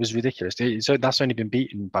mean, it was ridiculous. So that's only been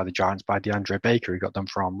beaten by the Giants by DeAndre Baker, who got done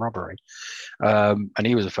for armed robbery. And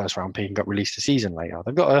he was a first-round pick and got released a season later.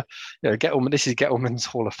 They've got Gettleman. This is Gettleman's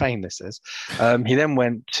Hall of Fame, this is. He then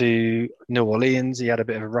went to New Orleans. He had a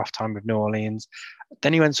bit of a rough time with New Orleans.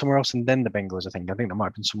 Then he went somewhere else, and then the Bengals, I think. There might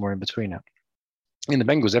have been somewhere in between it. In the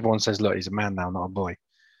Bengals, everyone says, look, he's a man now, not a boy.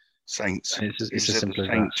 Saints. It's as simple as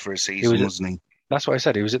that. Saints for a season, wasn't he? That's what I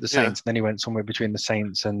said. He was at the Saints, and then he went somewhere between the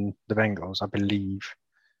Saints and the Bengals, I believe.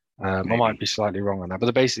 I might be slightly wrong on that,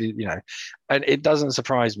 but basically, and it doesn't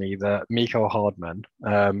surprise me that Mecole Hardman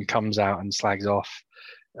comes out and slags off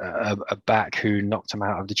a back who knocked him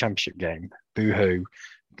out of the championship game. Boo-hoo.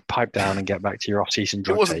 Pipe down and get back to your off-season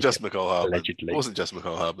drug. It wasn't just Mecole Hardman. Allegedly. It wasn't just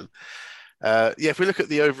Mecole Hardman. If we look at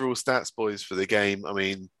the overall stats, boys, for the game, I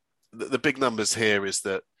mean, the big numbers here is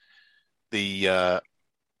that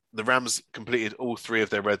the Rams completed all 3 of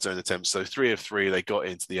their red zone attempts. So 3 of 3, they got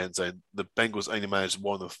into the end zone. The Bengals only managed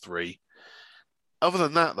 1 of 3. Other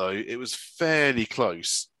than that, though, it was fairly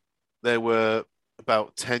close. There were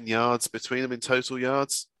about 10 yards between them in total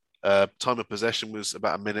yards. Time of possession was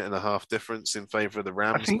about a minute and a half difference in favor of the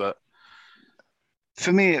Rams. But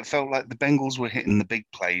for me, it felt like the Bengals were hitting the big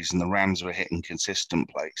plays and the Rams were hitting consistent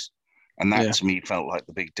plays. And that, to me, felt like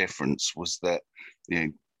the big difference was that,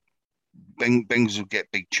 Bengals would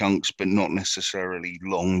get big chunks, but not necessarily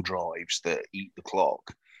long drives that eat the clock.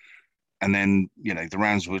 And then, the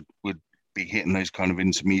Rams would be hitting those kind of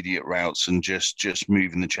intermediate routes and just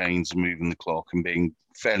moving the chains and moving the clock and being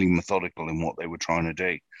fairly methodical in what they were trying to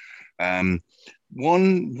do.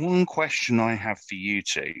 One question I have for you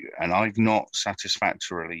two, and I've not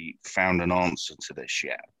satisfactorily found an answer to this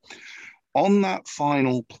yet. On that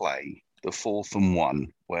final play, the 4th and 1,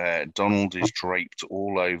 where Donald is draped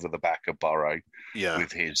all over the back of Burrow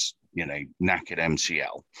with his, knackered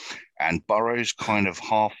MCL, and Burrow's kind of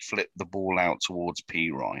half flipped the ball out towards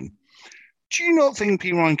Perine. Do you not think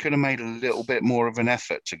Perine could have made a little bit more of an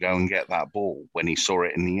effort to go and get that ball when he saw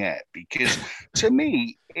it in the air? Because to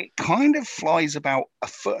me, it kind of flies about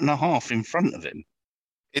 1.5 feet in front of him.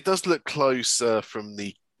 It does look close from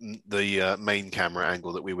the main camera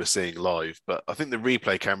angle that we were seeing live, but I think the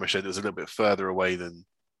replay camera showed it was a little bit further away than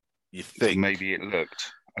you think. Maybe it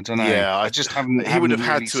looked. I don't know. Yeah, I just haven't. He would have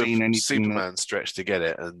really had to have Superman that... stretch to get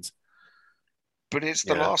it, but it's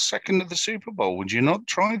the last second of the Super Bowl. Would you not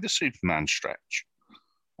try the Superman stretch?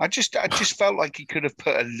 I just felt like he could have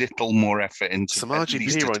put a little more effort into. Samaje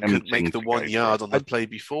Perine couldn't make the 1 yard on the play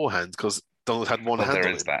beforehand because Donald had one hand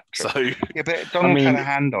on him. That, so but Donald had a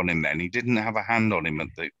hand on him then. He didn't have a hand on him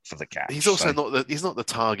for the catch. He's also not the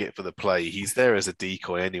target for the play. He's there as a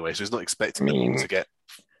decoy anyway, so he's not expecting the ball to get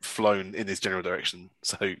flown in his general direction.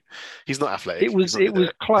 So he's not athletic. It was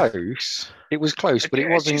close. It was close, but it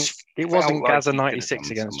wasn't Gaza 96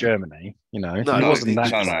 against Germany. No, it wasn't that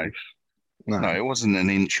close. No, it wasn't an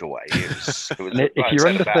inch away. It was if you're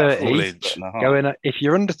under 30, if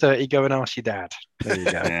you're under 30, go and ask your dad. There you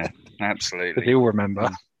go. Yeah, absolutely. He'll remember.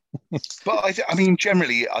 But I mean,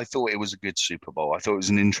 generally, I thought it was a good Super Bowl. I thought it was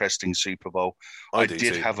an interesting Super Bowl. I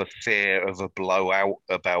did have a fear of a blowout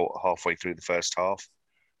about halfway through the first half.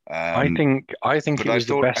 I think it was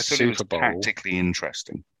the best Super Bowl. Tactically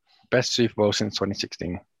interesting. Best Super Bowl since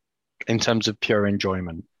 2016, in terms of pure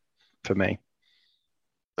enjoyment, for me.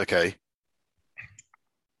 Okay.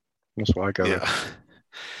 That's what I go with.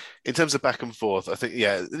 In terms of back and forth, I think,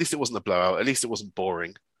 at least it wasn't a blowout. At least it wasn't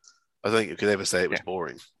boring. I don't think you could ever say it was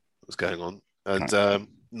boring. What was going on? and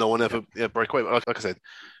no one ever broke away. Like I said,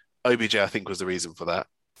 OBJ I think was the reason for that.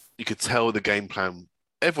 You could tell the game plan.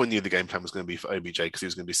 Everyone knew the game plan was going to be for OBJ because he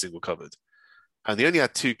was going to be single covered, and he only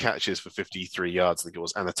had 2 catches for 53 yards, I think it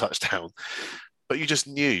was, and a touchdown. But you just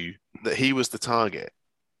knew that he was the target,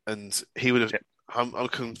 and he would have. I'm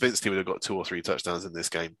convinced he would have got 2 or 3 touchdowns in this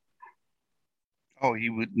game. Oh,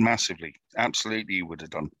 he would massively, absolutely, he would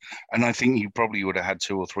have done, and I think he probably would have had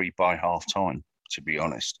 2 or 3 by half time, to be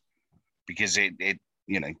honest, because the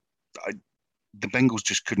Bengals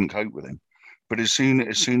just couldn't cope with him. But as soon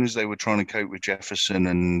as they were trying to cope with Jefferson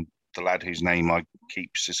and the lad whose name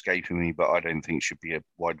keeps escaping me, but I don't think should be a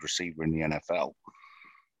wide receiver in the NFL.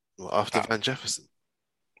 Well, after Van Jefferson.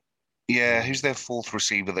 Yeah, who's their 4th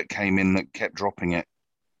receiver that came in that kept dropping it?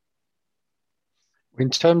 In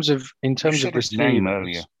terms of his name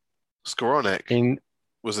earlier, Skowronek.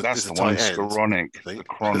 That's the one. Skowronek, the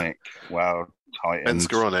chronic. Wow, tight end. Ben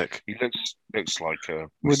Skowronek. He looks like a.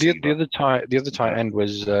 Well, the other tight end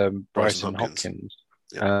was Bryson Hopkins.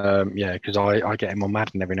 Yeah, because I get him on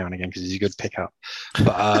Madden every now and again because he's a good pickup.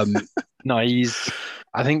 But no,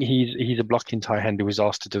 I think he's a blocking tight end who was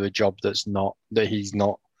asked to do a job that he's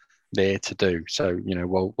not there to do. So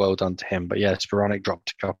well done to him. But yeah, Skowronek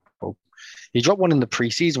dropped a couple. He dropped one in the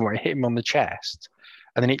preseason where it hit him on the chest,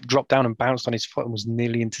 and then it dropped down and bounced on his foot and was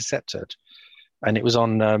nearly intercepted. And it was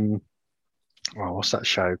on what's that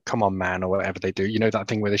show? Come On Man, or whatever they do. You know that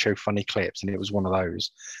thing where they show funny clips, and it was one of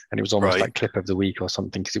those, and it was almost like clip of the week or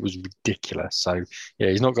something because it was ridiculous. So yeah,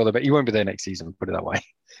 he's not got the best. He won't be there next season. Put it that way.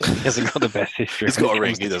 He hasn't got the best history. He's got a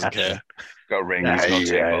ring. He doesn't care. Got a ring.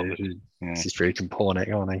 He's He's freaking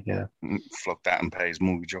Pornick, aren't he? Yeah. Flog that and pay his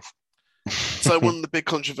mortgage off. So one of the big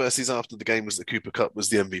controversies after the game was that Cooper Kupp was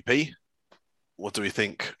the MVP. What do we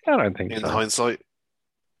think? I don't think in hindsight.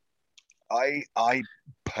 I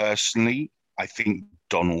personally, I think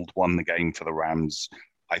Donald won the game for the Rams.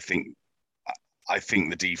 I think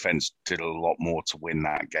the defense did a lot more to win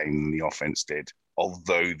that game than the offense did.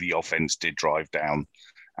 Although the offense did drive down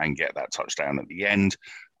and get that touchdown at the end,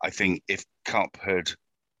 I think if Kupp had,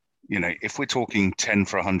 if we're talking 10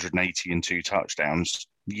 for 180 and 2 touchdowns,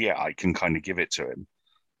 yeah, I can kind of give it to him.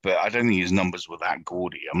 But I don't think his numbers were that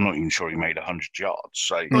gaudy. I'm not even sure he made 100 yards.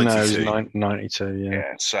 So 92. No, 92, yeah.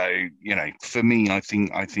 Yeah, so, for me, I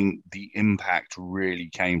think the impact really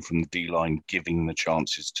came from the D-line giving the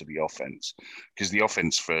chances to the offense, because the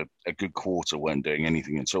offense for a good quarter weren't doing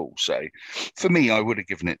anything at all. So for me, I would have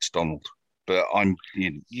given it to Donald. But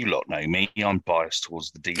you lot know me. I'm biased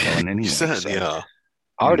towards the D-line anyway. You certainly are.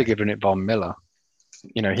 I would have given it Von Miller.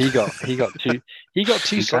 He got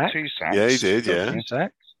 2 sacks. Yeah, he did. Yeah, 2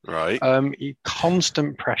 sacks. Right.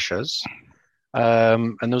 Constant pressures.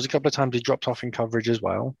 And there was a couple of times he dropped off in coverage as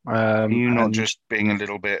well. You're not just being a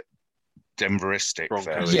little bit Denveristic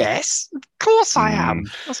there. Yes, of course I am.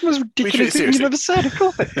 That's the most ridiculous thing you've ever said. Of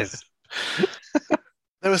course it is.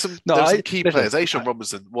 There were some key players. A'Shawn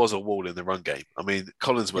Robinson was a wall in the run game. I mean,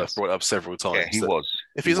 Collinsworth brought it up several times. Yeah, he was.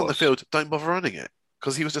 If he's on the field, don't bother running it,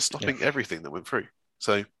 because he was just stopping everything that went through.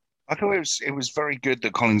 So I thought it was very good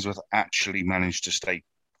that Collinsworth actually managed to stay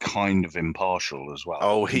kind of impartial as well.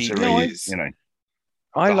 Oh, he is.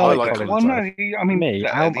 I like Collinsworth. Well, no,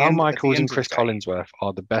 Al Michaels and Chris Collinsworth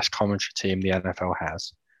are the best commentary team the NFL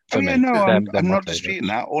has. I'm not disputing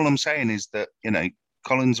that. All I'm saying is that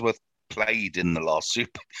Collinsworth played in the last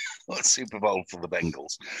Super Bowl for the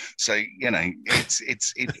Bengals, so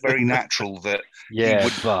it's very natural that he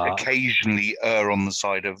would occasionally err on the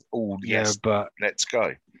side of let's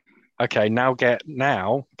go. Okay, now get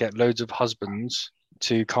loads of husbands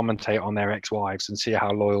to commentate on their ex-wives and see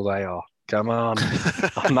how loyal they are. Come on.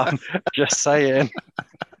 I'm just saying.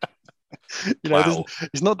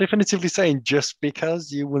 He's not definitively saying just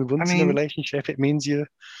because you were once in a relationship, it means you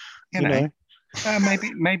know.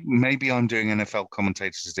 Maybe I'm doing NFL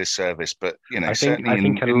commentators a disservice, but certainly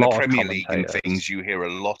in the Premier League and things, you hear a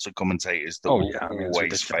lot of commentators that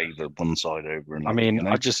always favour one side over another. I mean,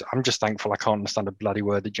 I'm just thankful I can't understand a bloody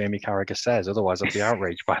word that Jamie Carragher says. Otherwise, I'd be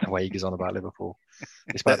outraged by the way he goes on about Liverpool.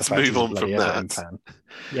 Let's move on from that. Fan.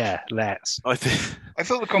 Yeah, let's. I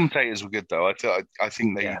thought the commentators were good though. I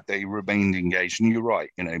think they remained engaged, and you're right.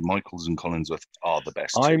 Michaels and Collinsworth are the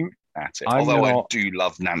best at it. Although I do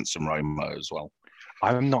love Nance and Romo as well.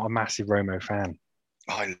 I'm not a massive Romo fan.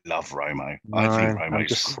 I love Romo. I think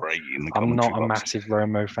Romo's great in the commentary I'm not a massive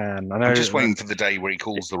Romo fan. I'm just waiting for the day where he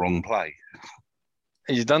calls the wrong play.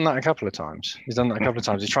 He's done that a couple of times.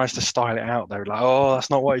 He tries to style it out. They're like, "Oh, that's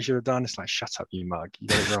not what you should have done." It's like, "Shut up, you mug! You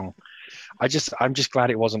got it wrong." I'm just glad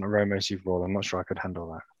it wasn't a Romo Super Bowl. I'm not sure I could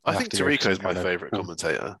handle that. I think Tirico's my favourite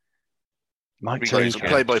commentator. Mike Tirico,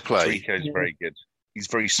 play by play. Tirico's very good. He's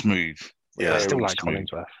very smooth. Yeah, I still like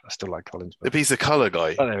Collinsworth. If he's the colour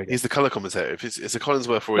guy, oh, he's the colour commentator. If it's a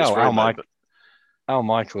Collinsworth or it's Al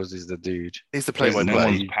Michaels is the dude. He's the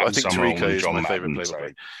play-by-play. I think Tarico is my favourite play-by-play.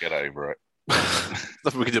 So get over it.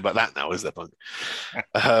 Nothing we can do about that now, is there, Punk?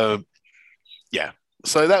 Yeah.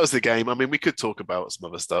 So that was the game. I mean, we could talk about some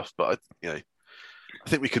other stuff, but I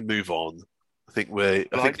think we can move on. I think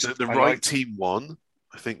the right team won.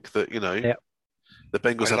 I think that the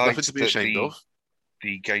Bengals have nothing to be ashamed of.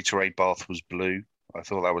 The Gatorade bath was blue. I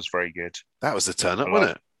thought that was very good. That was the turn-up,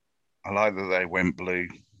 wasn't it? I like that they went blue.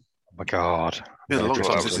 Oh my God! Been a long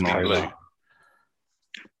time since it's been blue.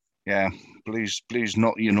 Yeah, blue's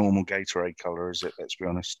not your normal Gatorade colour, is it? Let's be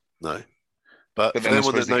honest. No, but then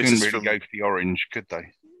anyone that noticed couldn't really go for the orange, could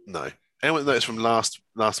they? No. Anyone that noticed from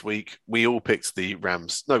last week, we all picked the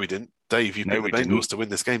Rams. No, we didn't. Dave, you picked the Bengals to win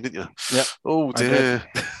this game, didn't you? Yep. Oh dear.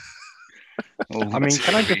 I mean,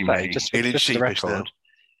 can I just say, just for the record,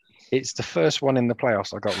 it's the first one in the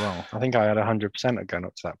playoffs I got wrong. I think I had 100% of going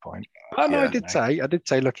up to that point. And I did say,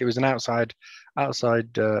 look, it was an outside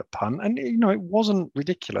punt, and it wasn't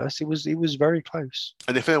ridiculous. It was very close.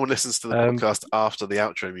 And if anyone listens to the podcast after the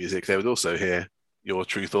outro music, they would also hear your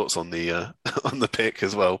true thoughts on the pick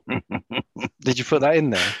as well. Did you put that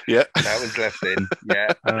in there? Yeah, that was left in.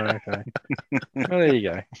 Yeah. Oh, okay. Well, there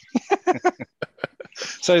you go.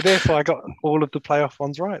 So therefore, I got all of the playoff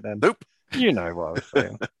ones right then. Nope. You know what I was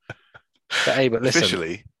saying. But listen.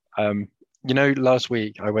 Officially. Last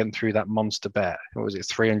week I went through that monster bet. What was it?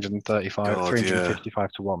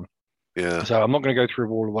 355 to 1. Yeah. So I'm not going to go through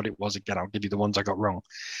all of what it was again. I'll give you the ones I got wrong.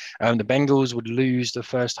 The Bengals would lose the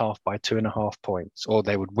first half by 2.5 points, or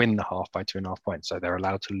they would win the half by 2.5 points. So they're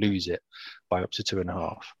allowed to lose it by up to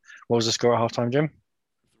 2.5. What was the score at halftime, Jim?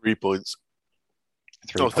 3 points.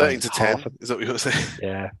 13 to 10. Is that what you were saying?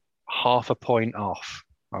 Yeah. Half a point off.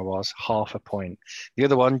 I was half a point. The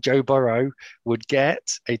other one, Joe Burrow, would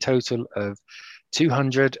get a total of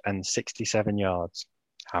 267 yards.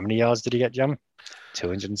 How many yards did he get, Jim?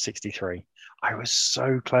 263. I was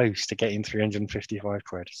so close to getting 355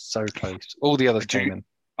 quid. So close. All the others came in.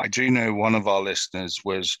 I do know one of our listeners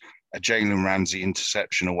was a Jalen Ramsey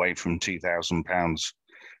interception away from £2,000.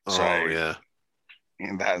 So, yeah.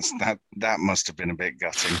 That must have been a bit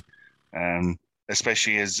gutting.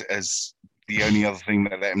 Especially as the only other thing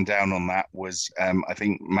that let him down on that was I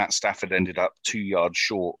think Matt Stafford ended up 2 yards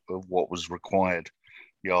short of what was required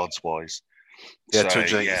yards-wise. Yeah,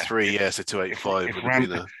 283, so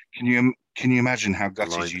 285. Can you imagine how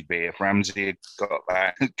gutted you'd be if Ramsey had got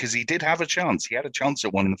that? Because he did have a chance. He had a chance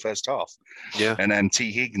at one in the first half. Yeah. And then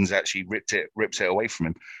T. Higgins actually ripped it away from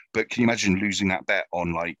him. But can you imagine losing that bet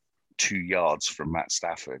on 2 yards from Matt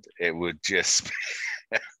Stafford? It would just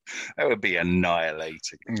that would be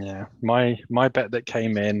annihilating. Yeah. My bet that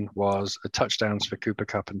came in was a touchdowns for Cooper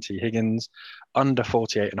Kupp and T. Higgins under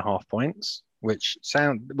 48.5 points, which is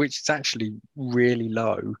actually really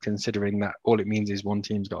low considering that all it means is one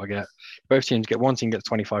team gets 25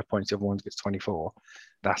 points, the other one gets 24.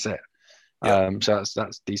 That's it. Yeah. So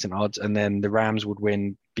that's decent odds. And then the Rams would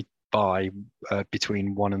win by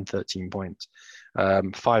between 1 and 13 points.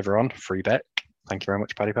 Fiver on, free bet. Thank you very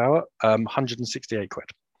much, Paddy Power. 168 quid.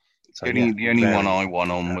 So, the only one I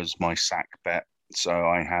won on was my sack bet. So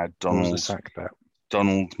I had Donald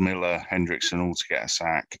Miller, Hendrickson all to get a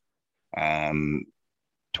sack. 12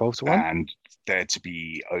 to 1, and there to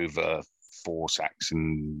be over 4 sacks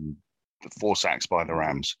by the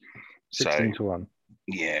Rams. 16 to 1.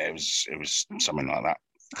 Yeah, it was something like that.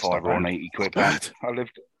 £5 or 80 quid.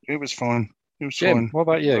 It was fine. It was Jim, fine. what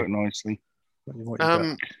about you? Nicely.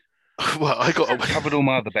 Well, I covered all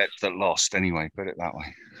my other bets that lost anyway. Put it that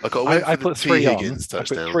way. I put T. Higgins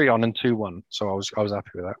touchdown. I put 3 on and 2-1, so I was happy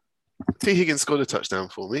with that. T. Higgins scored a touchdown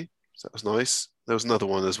for me, so that was nice. There was another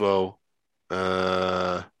one as well.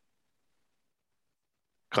 Can't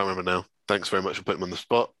remember now. Thanks very much for putting him on the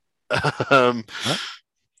spot.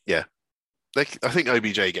 Yeah, I think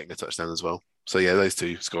OBJ getting a touchdown as well. So yeah, those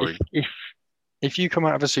two scoring. If you come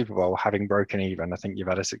out of a Super Bowl having broken even, I think you've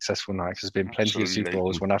had a successful night. There's been plenty of Super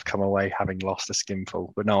Bowls when I've come away having lost a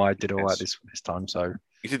skinful, but no, I did all right this time. So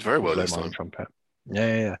you did very well this time. Trumpet.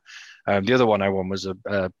 Yeah. The other one I won was a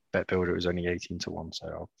bet builder. It was only 18 to 1, so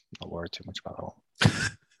I'll not worry too much about that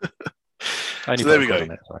one. So there we go.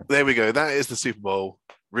 There we go. That is the Super Bowl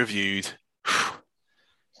reviewed.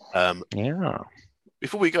 Yeah.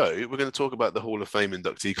 Before we go, we're going to talk about the Hall of Fame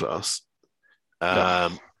inductee class.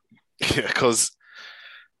 Because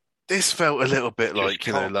this felt a little bit like,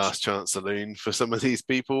 last chance saloon for some of these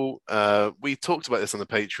people. We talked about this on the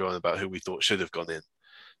Patreon about who we thought should have gone in,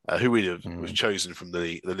 who we'd have chosen from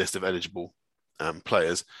the list of eligible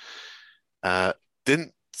players.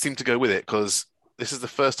 Didn't seem to go with it because this is the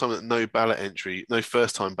first time that no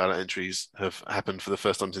first-time ballot entries have happened for the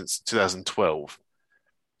first time since 2012.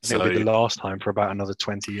 It'll be the last time for about another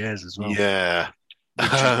 20 years as well. Yeah.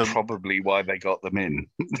 Which is probably why they got them in.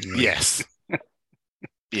 Yes.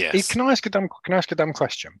 Yes. Can I ask a dumb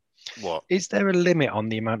question? What? Is there a limit on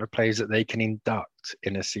the amount of players that they can induct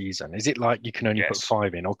in a season? Is it like you can only put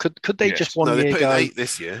 5 in, or could they just one year go? 8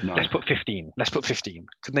 this year. No. Let's put 15.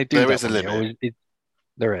 Couldn't they do there that? There is a limit.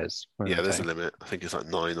 There is. Yeah, there's a limit. I think it's like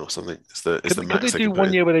 9 or something. Could they do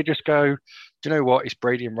one year where they just go, do you know what? It's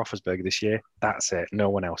Brady and Roethlisberger this year. That's it.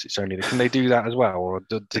 No one else. It's only. Can they do that as well, or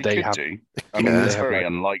do they have? Do. I mean, it's very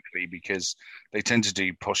unlikely because they tend to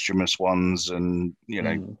do posthumous ones and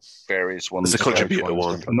various ones. There's a contributor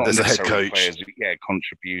one. Not there's a head coach. Players,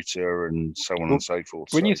 contributor and so on and so forth.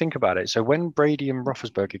 When you think about it, so when Brady and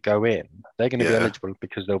Roethlisberger go in, they're going to be eligible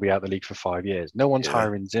because they'll be out of the league for 5 years. No one's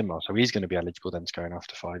hiring Zimmer, so he's going to be eligible then to go in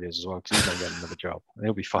after 5 years as well because he's going to get another job. And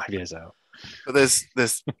he'll be 5 years out. But there's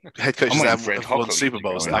head coaches that have won Super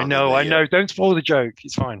Bowls. I know. Don't spoil the joke.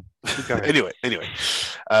 It's fine. Anyway,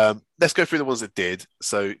 let's go through the ones that did.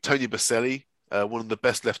 So Tony Boselli, one of the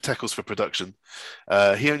best left tackles for production.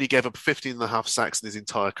 He only gave up 15.5 sacks in his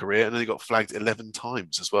entire career and only got flagged 11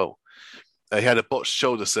 times as well. He had a botched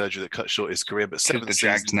shoulder surgery that cut short his career, but 7 the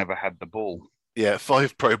Jags never had the ball. Yeah,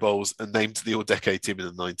 5 Pro Bowls and named to the All-Decade team in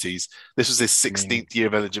the 90s. This was his 16th year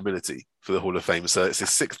of eligibility for the Hall of Fame, so it's his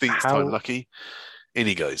 16th time lucky. In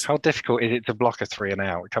he goes. How difficult is it to block a 3 and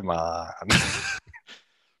out? Come on.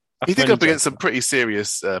 He did go up against some pretty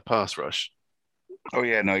serious pass rush. Oh,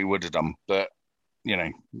 yeah, no, he would have done. But,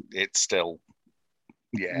 it's still,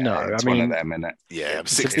 it's one of them, isn't it? Yeah,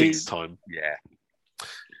 16th time. Yeah.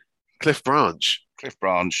 Cliff Branch,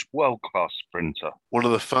 world-class sprinter. One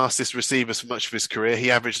of the fastest receivers for much of his career. He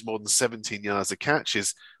averaged more than 17 yards a catch.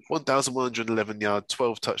 His 1,111-yard,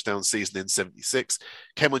 12-touchdown season in 76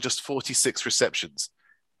 came on just 46 receptions.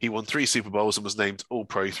 He won 3 Super Bowls and was named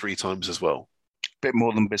All-Pro 3 times as well. Bit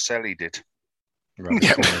more than Boselli did.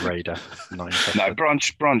 Right, Raider. No,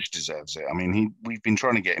 Branch deserves it. I mean, we've been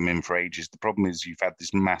trying to get him in for ages. The problem is you've had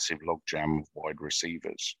this massive logjam of wide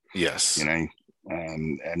receivers. Yes. And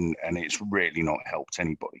it's really not helped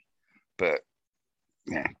anybody. But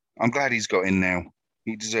yeah, I'm glad he's got in now.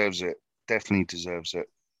 He deserves it. Definitely deserves it.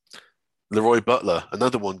 Leroy Butler,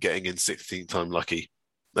 another one getting in 16th time lucky.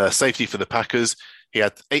 Safety for the Packers. He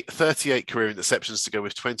had 38 career interceptions to go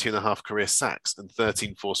with 20.5 career sacks and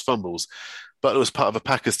 13 forced fumbles. Butler was part of a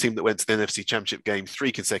Packers team that went to the NFC Championship game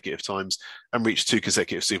 3 consecutive times and reached 2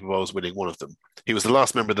 consecutive Super Bowls, winning one of them. He was the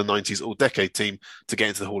last member of the 90s All-Decade team to get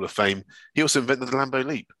into the Hall of Fame. He also invented the Lambeau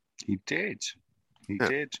Leap. He did. He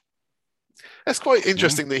did. That's quite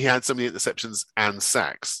interesting that he had so many interceptions and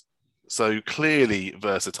sacks. So clearly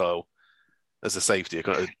versatile as a safety. I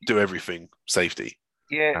kind of do everything safety.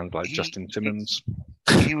 Yeah, sounds like Justin Simmons.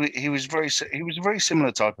 He was a very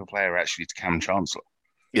similar type of player actually to Cam Chancellor.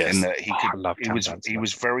 Yes, in that he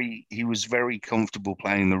was very comfortable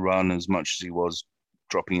playing the run as much as he was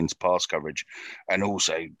dropping into pass coverage, and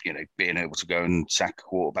also being able to go and sack a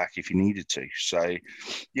quarterback if he needed to. So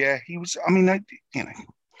yeah, he was. I mean,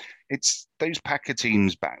 it's those Packer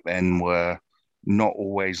teams back then were not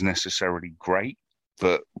always necessarily great,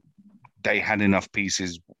 but they had enough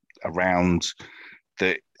pieces around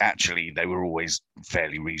that actually they were always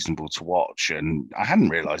fairly reasonable to watch. And I hadn't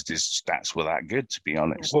realised his stats were that good, to be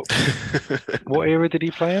honest. What era did he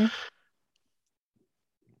play in?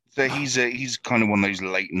 So he's kind of one of those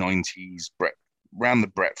late 90s, around the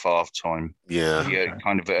Brett Favre time. Yeah.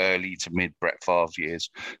 Kind of early to mid Brett Favre years.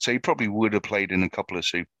 So he probably would have played in a couple of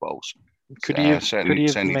Super Bowls. Certainly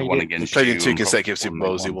the one against you. He played in 2 consecutive Super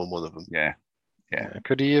Bowls. He won one of them. Yeah.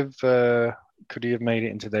 Could he have made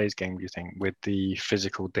it in today's game, do you think, with the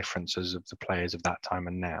physical differences of the players of that time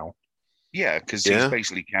and now? Yeah, because he's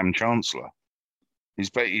basically Cam Chancellor. He's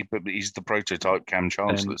the prototype Cam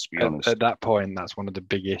Chancellor, to be honest. At that point, that's one of the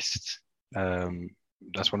biggest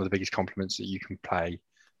compliments that you can play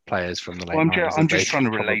players from the late 90s. I'm just trying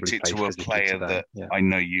to relate it to a player that I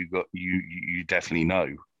know you definitely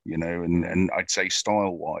know, and I'd say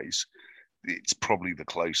style-wise, it's probably the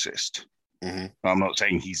closest. Mm-hmm. I'm not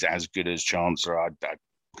saying he's as good as Chancellor. I'd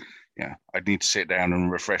need to sit down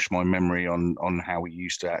and refresh my memory on how he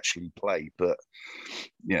used to actually play. But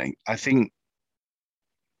I think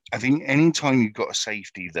any time you've got a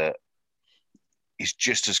safety that is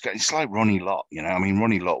just as good, it's like Ronnie Lott. I mean,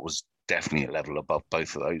 Ronnie Lott was definitely a level above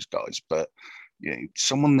both of those guys. But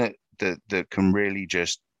someone that can really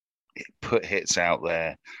just put hits out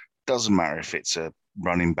there. Doesn't matter if it's a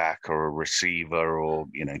running back or a receiver or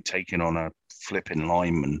taking on a flipping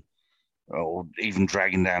lineman. or even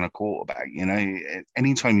dragging down a quarterback.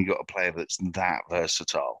 Anytime you've got a player that's that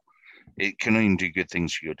versatile, it can only do good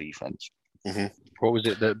things for your defense. Mm-hmm. What was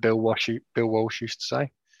it that Bill Walsh used to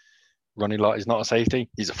say? Ronnie Lott is not a safety;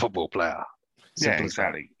 he's a football player. Simple, yeah,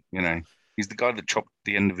 exactly. He's the guy that chopped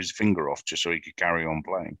the end of his finger off just so he could carry on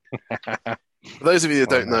playing. For those of you that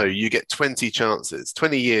don't know, you get 20 chances,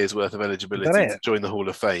 20 years worth of eligibility to join the Hall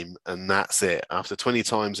of Fame, and that's it. After 20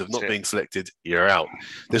 times of not being selected, you're out.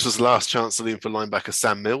 This was the last chance saloon for linebacker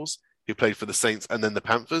Sam Mills, who played for the Saints and then the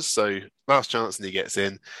Panthers. So last chance and he gets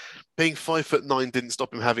in. Being 5'9" didn't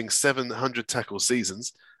stop him having 700 tackle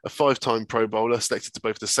seasons. A 5-time Pro Bowler, selected to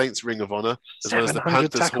both the Saints Ring of Honor as well as the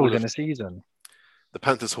Panthers tackles in a season. The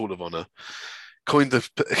Panthers Hall of Honor.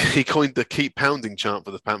 He coined the keep pounding chant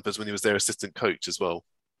for the Panthers when he was their assistant coach as well.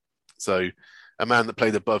 So a man that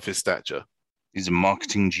played above his stature. He's a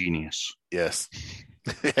marketing genius. Yes.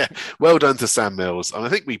 Yeah. Well done to Sam Mills. I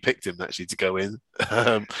think we picked him actually to go in.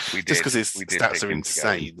 Just because his stats are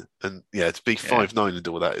insane. And yeah, to be 5'9" and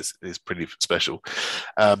all that is pretty special.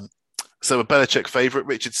 So a Belichick favourite,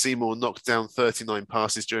 Richard Seymour knocked down 39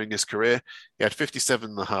 passes during his career. He had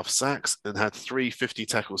 57.5 sacks and had 3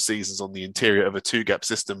 50-tackle seasons on the interior of a 2-gap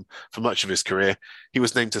system for much of his career. He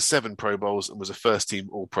was named to 7 Pro Bowls and was a first-team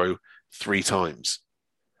All-Pro 3 times.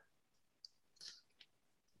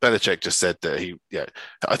 Belichick just said that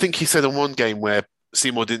I think he said on one game where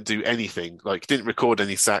Seymour didn't do anything, like didn't record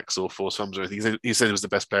any sacks or forced fumbles or anything. He said he was the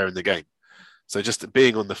best player in the game. So just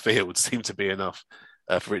being on the field seemed to be enough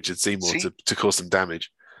for Richard Seymour to cause some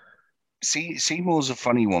damage. Seymour's a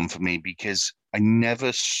funny one for me because we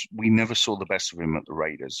never saw the best of him at the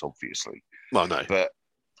Raiders, obviously. Well, no,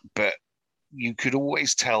 but you could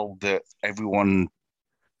always tell that everyone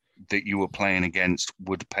that you were playing against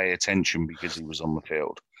would pay attention because he was on the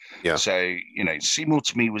field. Yeah. So Seymour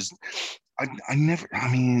to me was.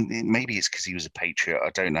 Maybe it's because he was a Patriot. I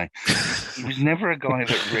don't know. He was never a guy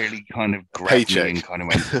that really kind of grabbed me and kind of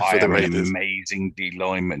went, I am an amazing D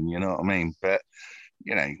lineman, you know what I mean? But,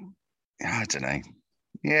 I don't know.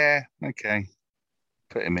 Yeah, okay.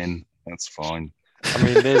 Put him in. That's fine. I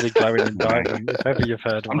mean, there's a glowing indictment, if ever you've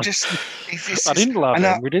heard one. I didn't love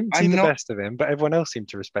him. We didn't see the best of him, but everyone else seemed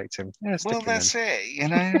to respect him. Yeah, well, that's it,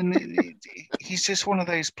 and he's just one of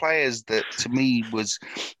those players that, to me, was,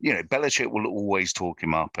 Belichick will always talk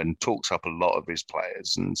him up and talks up a lot of his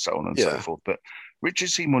players and so on and so forth. But Richard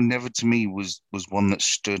Seymour never, to me, was one that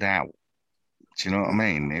stood out. Do you know what I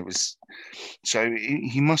mean? It was so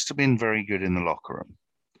he must have been very good in the locker room.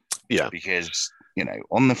 Yeah, because.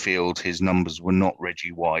 On the field, his numbers were not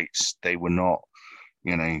Reggie White's. They were not,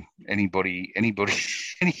 anybody, any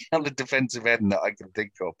other defensive end that I can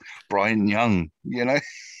think of. Bryant Young,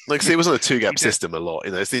 Like, see, it was on a 2-gap system a lot.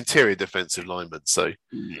 It's the interior defensive lineman. So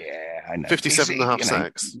yeah, I know. 57.5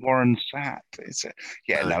 sacks. Warren Sapp. He's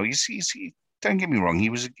don't get me wrong. He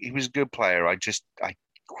was a good player. I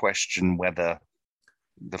question whether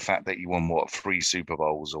the fact that he won 3 Super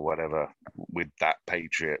Bowls or whatever with that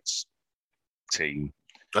Patriots team.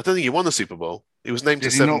 I don't think he won the Super Bowl. He was named to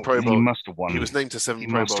 7 Pro Bowls. He must have won. He was named to 7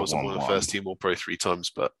 Pro Bowls and won a first-team All-Pro 3 times,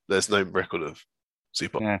 but there's no record of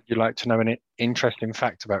Super Bowl. Yeah. You'd like to know an interesting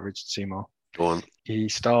fact about Richard Seymour? Go on. He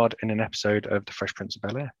starred in an episode of The Fresh Prince of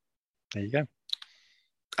Bel-Air. There you go.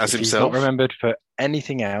 As himself? He's not remembered for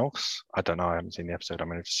anything else. I don't know. I haven't seen the episode. I'm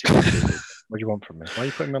going to see what do you want from me? Why are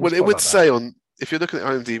you putting me on the spot it would like say that? if you're looking at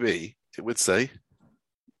IMDb, it would say.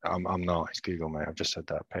 I'm not. It's Google, mate. I've just said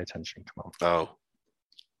that. Pay attention. Come on. Oh.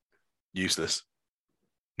 Useless.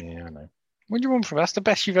 Yeah, I know. What do you want from me? That's the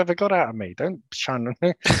best you've ever got out of me. Don't try and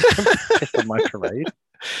piss on my parade.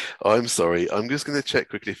 I'm sorry. I'm just going to check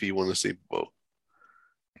quickly if he won a Super Bowl.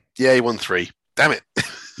 Yeah, he won 3. Damn it.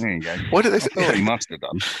 There you go. Why did they say he must have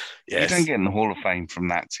done? Yes. You don't get in the Hall of Fame from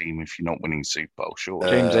that team if you're not winning Super Bowl, sure.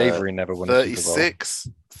 James Avery never won 36,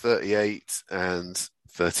 38, and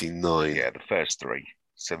 39. Yeah, the first 3.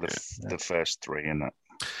 So the first 3 in that.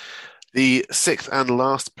 The 6th and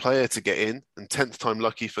last player to get in, and 10th time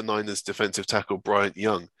lucky for Niners defensive tackle Bryant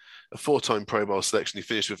Young, a 4-time Pro Bowl selection. He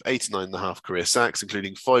finished with 89.5 career sacks,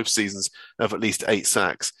 including 5 seasons of at least 8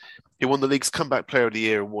 sacks. He won the league's Comeback Player of the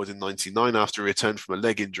Year award in '99 after he returned from a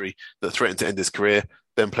leg injury that threatened to end his career,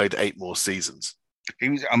 then played 8 more seasons. He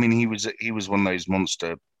was one of those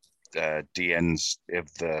monster DNs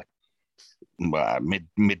of the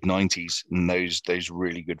mid 90s, and those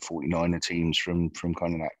really good 49er teams from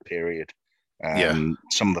kind of that period.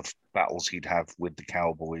 Some of the battles he'd have with the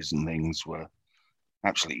Cowboys and things were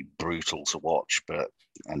absolutely brutal to watch. But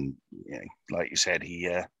like you said,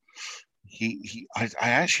 I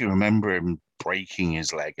actually remember him breaking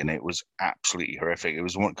his leg, and it was absolutely horrific. It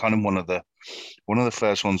was one of the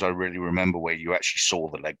first ones I really remember where you actually saw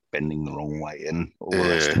the leg bending the wrong way and all the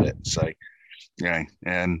rest of it. So,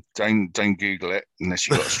 don't Google it unless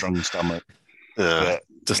you've got a strong stomach. But,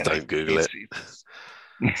 just don't Google it.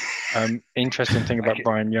 Interesting thing about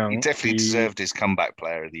Brian Young. He definitely deserved his Comeback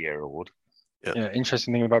Player of the Year award. Yeah,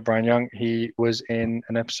 interesting thing about Brian Young. He was in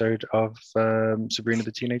an episode of Sabrina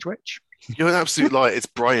the Teenage Witch. You're an absolute liar. It's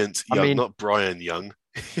Bryant Young, not Brian Young.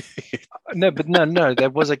 No.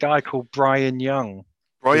 There was a guy called Brian Young.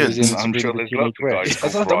 Brian, I'm sure there's lots of guys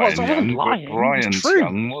called Brian Young, but Brian's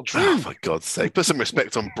Young. Oh, for God's sake. Put some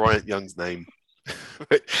respect on Bryant Young's name.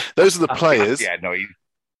 Those are the players. Yeah, no.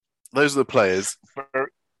 Those are the players.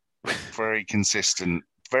 Very consistent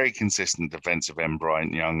defensive end,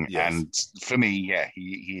 Bryant Young. Yes. And for me,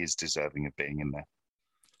 he is deserving of being in there.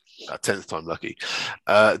 10th time lucky.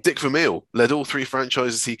 Dick Vermeil led all 3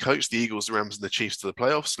 franchises he coached, the Eagles, the Rams, and the Chiefs, to the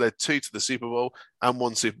playoffs, led 2 to the Super Bowl, and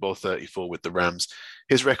won Super Bowl 34 with the Rams.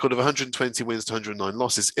 His record of 120 wins to 109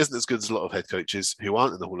 losses isn't as good as a lot of head coaches who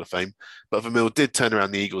aren't in the Hall of Fame, but Vermeil did turn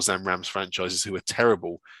around the Eagles and Rams franchises who were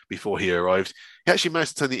terrible before he arrived. He actually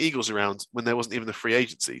managed to turn the Eagles around when there wasn't even a free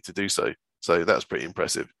agency to do so. So that was pretty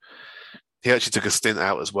impressive. He actually took a stint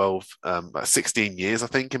out as well, about 16 years, I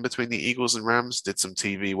think, in between the Eagles and Rams, did some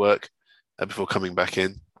TV work before coming back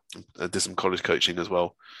in, did some college coaching as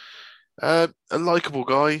well. A likeable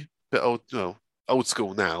guy, bit old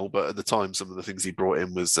school now, but at the time, some of the things he brought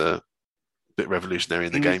in was a bit revolutionary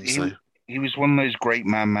in the game. He was one of those great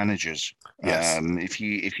man managers. Yes. If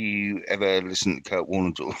you ever listen to Kurt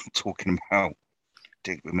Warner talking about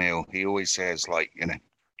Dick Vermeil, he always says,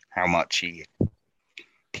 how much he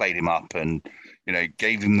played him up and,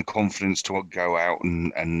 gave him the confidence to go out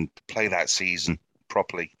and play that season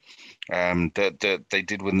properly. That they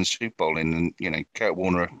did win the Super Bowl in, and, Kurt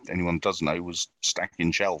Warner, anyone doesn't know, was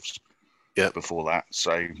stacking shelves before that.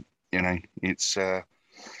 So, it's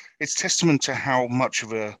testament to how much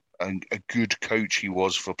of a good coach he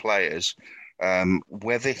was for players.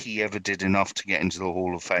 Whether he ever did enough to get into the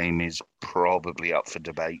Hall of Fame is probably up for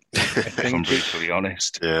debate, if I'm brutally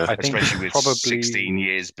honest. Yeah. Especially with 16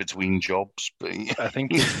 years between jobs. But I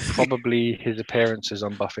think it's probably his appearances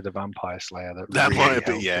on Buffy the Vampire Slayer that really might have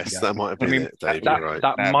been, that might have been it, Dave.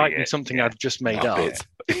 That might be something I've just made up.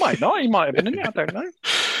 He might not. He might have been in it. I don't know.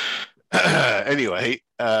 Anyway,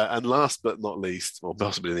 and last but not least, or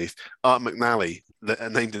possibly least, Art McNally,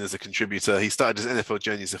 named in as a contributor. He started his NFL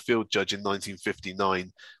journey as a field judge in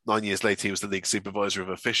 1959. 9 years later, he was the league supervisor of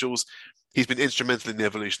officials. He's been instrumental in the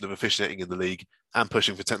evolution of officiating in the league and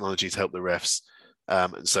pushing for technology to help the refs.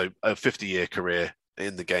 And so a 50-year career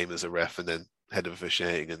in the game as a ref and then head of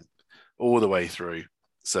officiating and all the way through.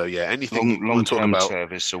 So, anything long-term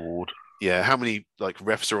service award. Yeah, how many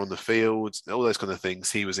refs are on the field, all those kind of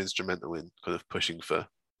things. He was instrumental in kind of pushing for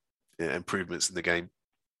improvements in the game.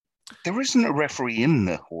 There isn't a referee in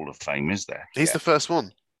the Hall of Fame, is there? He's the first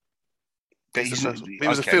one. He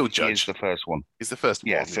was a field judge. He's the first one. He's the first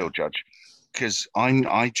one. Yeah, field judge. Because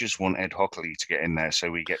I just want Ed Hockley to get in there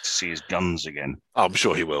so we get to see his guns again. Oh, I'm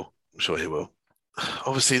sure he will.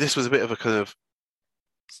 Obviously, this was a bit of a kind of...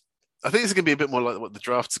 I think it's going to be a bit more like what the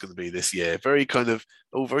draft is going to be this year. Very kind of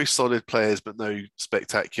all very solid players, but no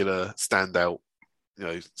spectacular standout,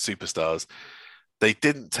 superstars. They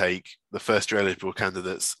didn't take the first year eligible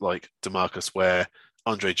candidates like DeMarcus Ware,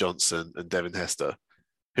 Andre Johnson, and Devin Hester,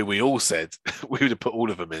 who we all said we would have put all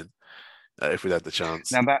of them in if we'd had the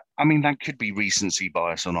chance. Now that could be recency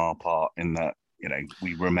bias on our part in that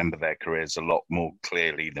we remember their careers a lot more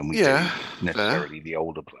clearly than we do necessarily the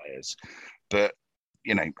older players, but.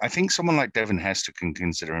 I think someone like Devin Hester can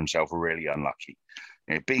consider himself really unlucky.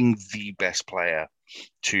 Being the best player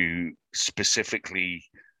to specifically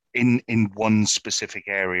in one specific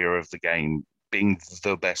area of the game, being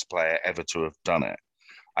the best player ever to have done it.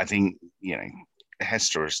 I think,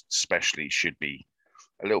 Hester especially should be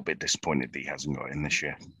a little bit disappointed that he hasn't got in this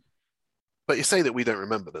year. But you say that we don't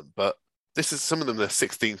remember them, but this is some of them their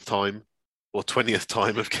 16th time or 20th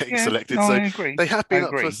time of getting selected. No, so I agree. They have been up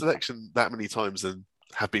for selection that many times and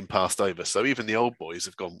have been passed over. So even the old boys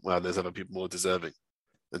have gone, well, there's other people more deserving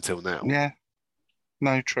until now. Yeah.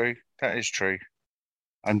 No, true. That is true.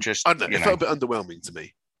 I don't know. It felt a bit underwhelming to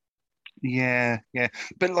me. Yeah.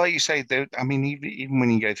 But like you say, even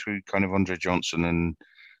when you go through kind of Andre Johnson and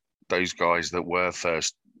those guys that were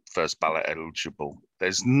first ballot eligible,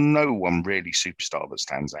 there's no one really superstar that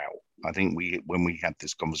stands out. I think when we had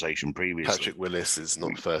this conversation previously, Patrick Willis is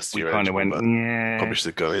not first year. We kind of went, probably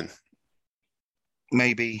should go in.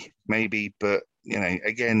 Maybe, but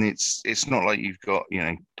again, it's not like you've got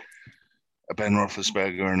a Ben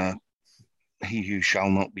Roethlisberger and a he who shall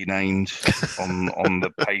not be named on the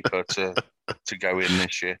paper to go in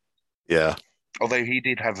this year. Yeah. Although he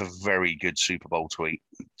did have a very good Super Bowl tweet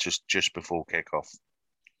just before kickoff.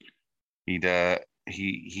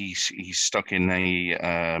 He's stuck in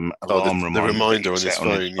a alarm reminder on his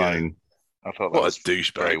phone. Yeah. I thought that was a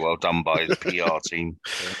douchebag. Very well done by the PR team.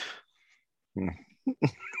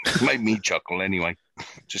 Made me chuckle anyway,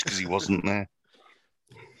 just because he wasn't there.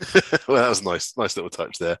 Well, that was nice little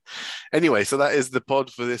touch there. Anyway, so that is the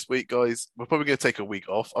pod for this week, guys. We're probably going to take a week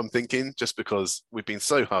off, I'm thinking, just because we've been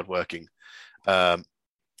so hardworking. For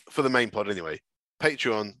the main pod anyway.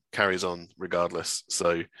 Patreon carries on regardless.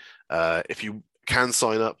 So if you can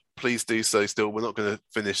sign up, please do so still. We're not going to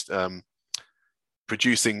finish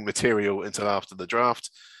producing material until after the draft.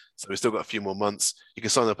 So we've still got a few more months. You can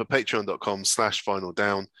sign up at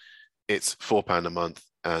patreon.com/finaldown. It's £4 a month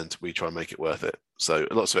and we try and make it worth it. So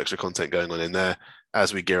lots of extra content going on in there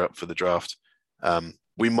as we gear up for the draft.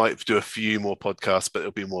 We might do a few more podcasts, but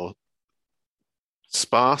it'll be more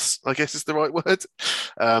sparse, I guess is the right word.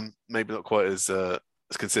 Maybe not quite as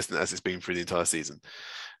consistent as it's been through the entire season.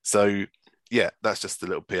 So yeah, that's just a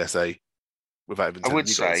little PSA without even telling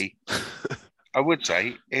you guys. I would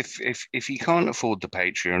say if you can't afford the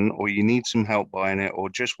Patreon or you need some help buying it or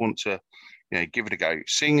just want to give it a go,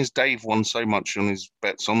 seeing as Dave won so much on his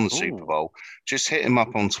bets on the Super Bowl, just hit him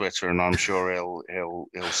up on Twitter and I'm sure he'll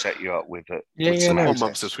set you up with it. Yeah, 1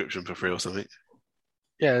 month subscription for free or something.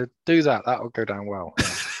 Yeah, do that. That'll go down well. Yeah.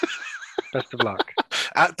 Best of luck.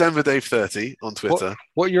 At DenverDave30 on Twitter.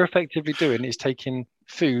 What you're effectively doing is taking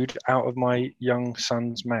food out of my young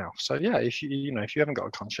son's mouth. So yeah, if you haven't got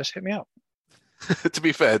a conscience, hit me up. To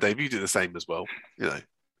be fair, Dave, you do the same as well.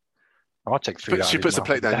 I'll take food out. She puts a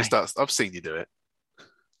plate down. You start. I've seen you do it.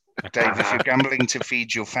 Dave, if you're gambling to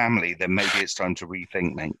feed your family, then maybe it's time to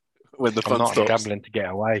rethink, mate. When the fun stops. I'm not gambling to get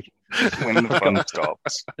away. When the fun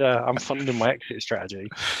stops. Yeah, I'm funding my exit strategy.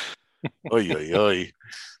 Oi, oi, oi.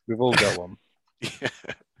 We've all got one. Yeah.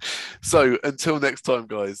 So until next time,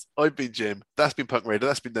 guys, I've been Jim. That's been Punk Raider.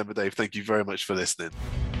 That's been Denver Dave. Thank you very much for listening.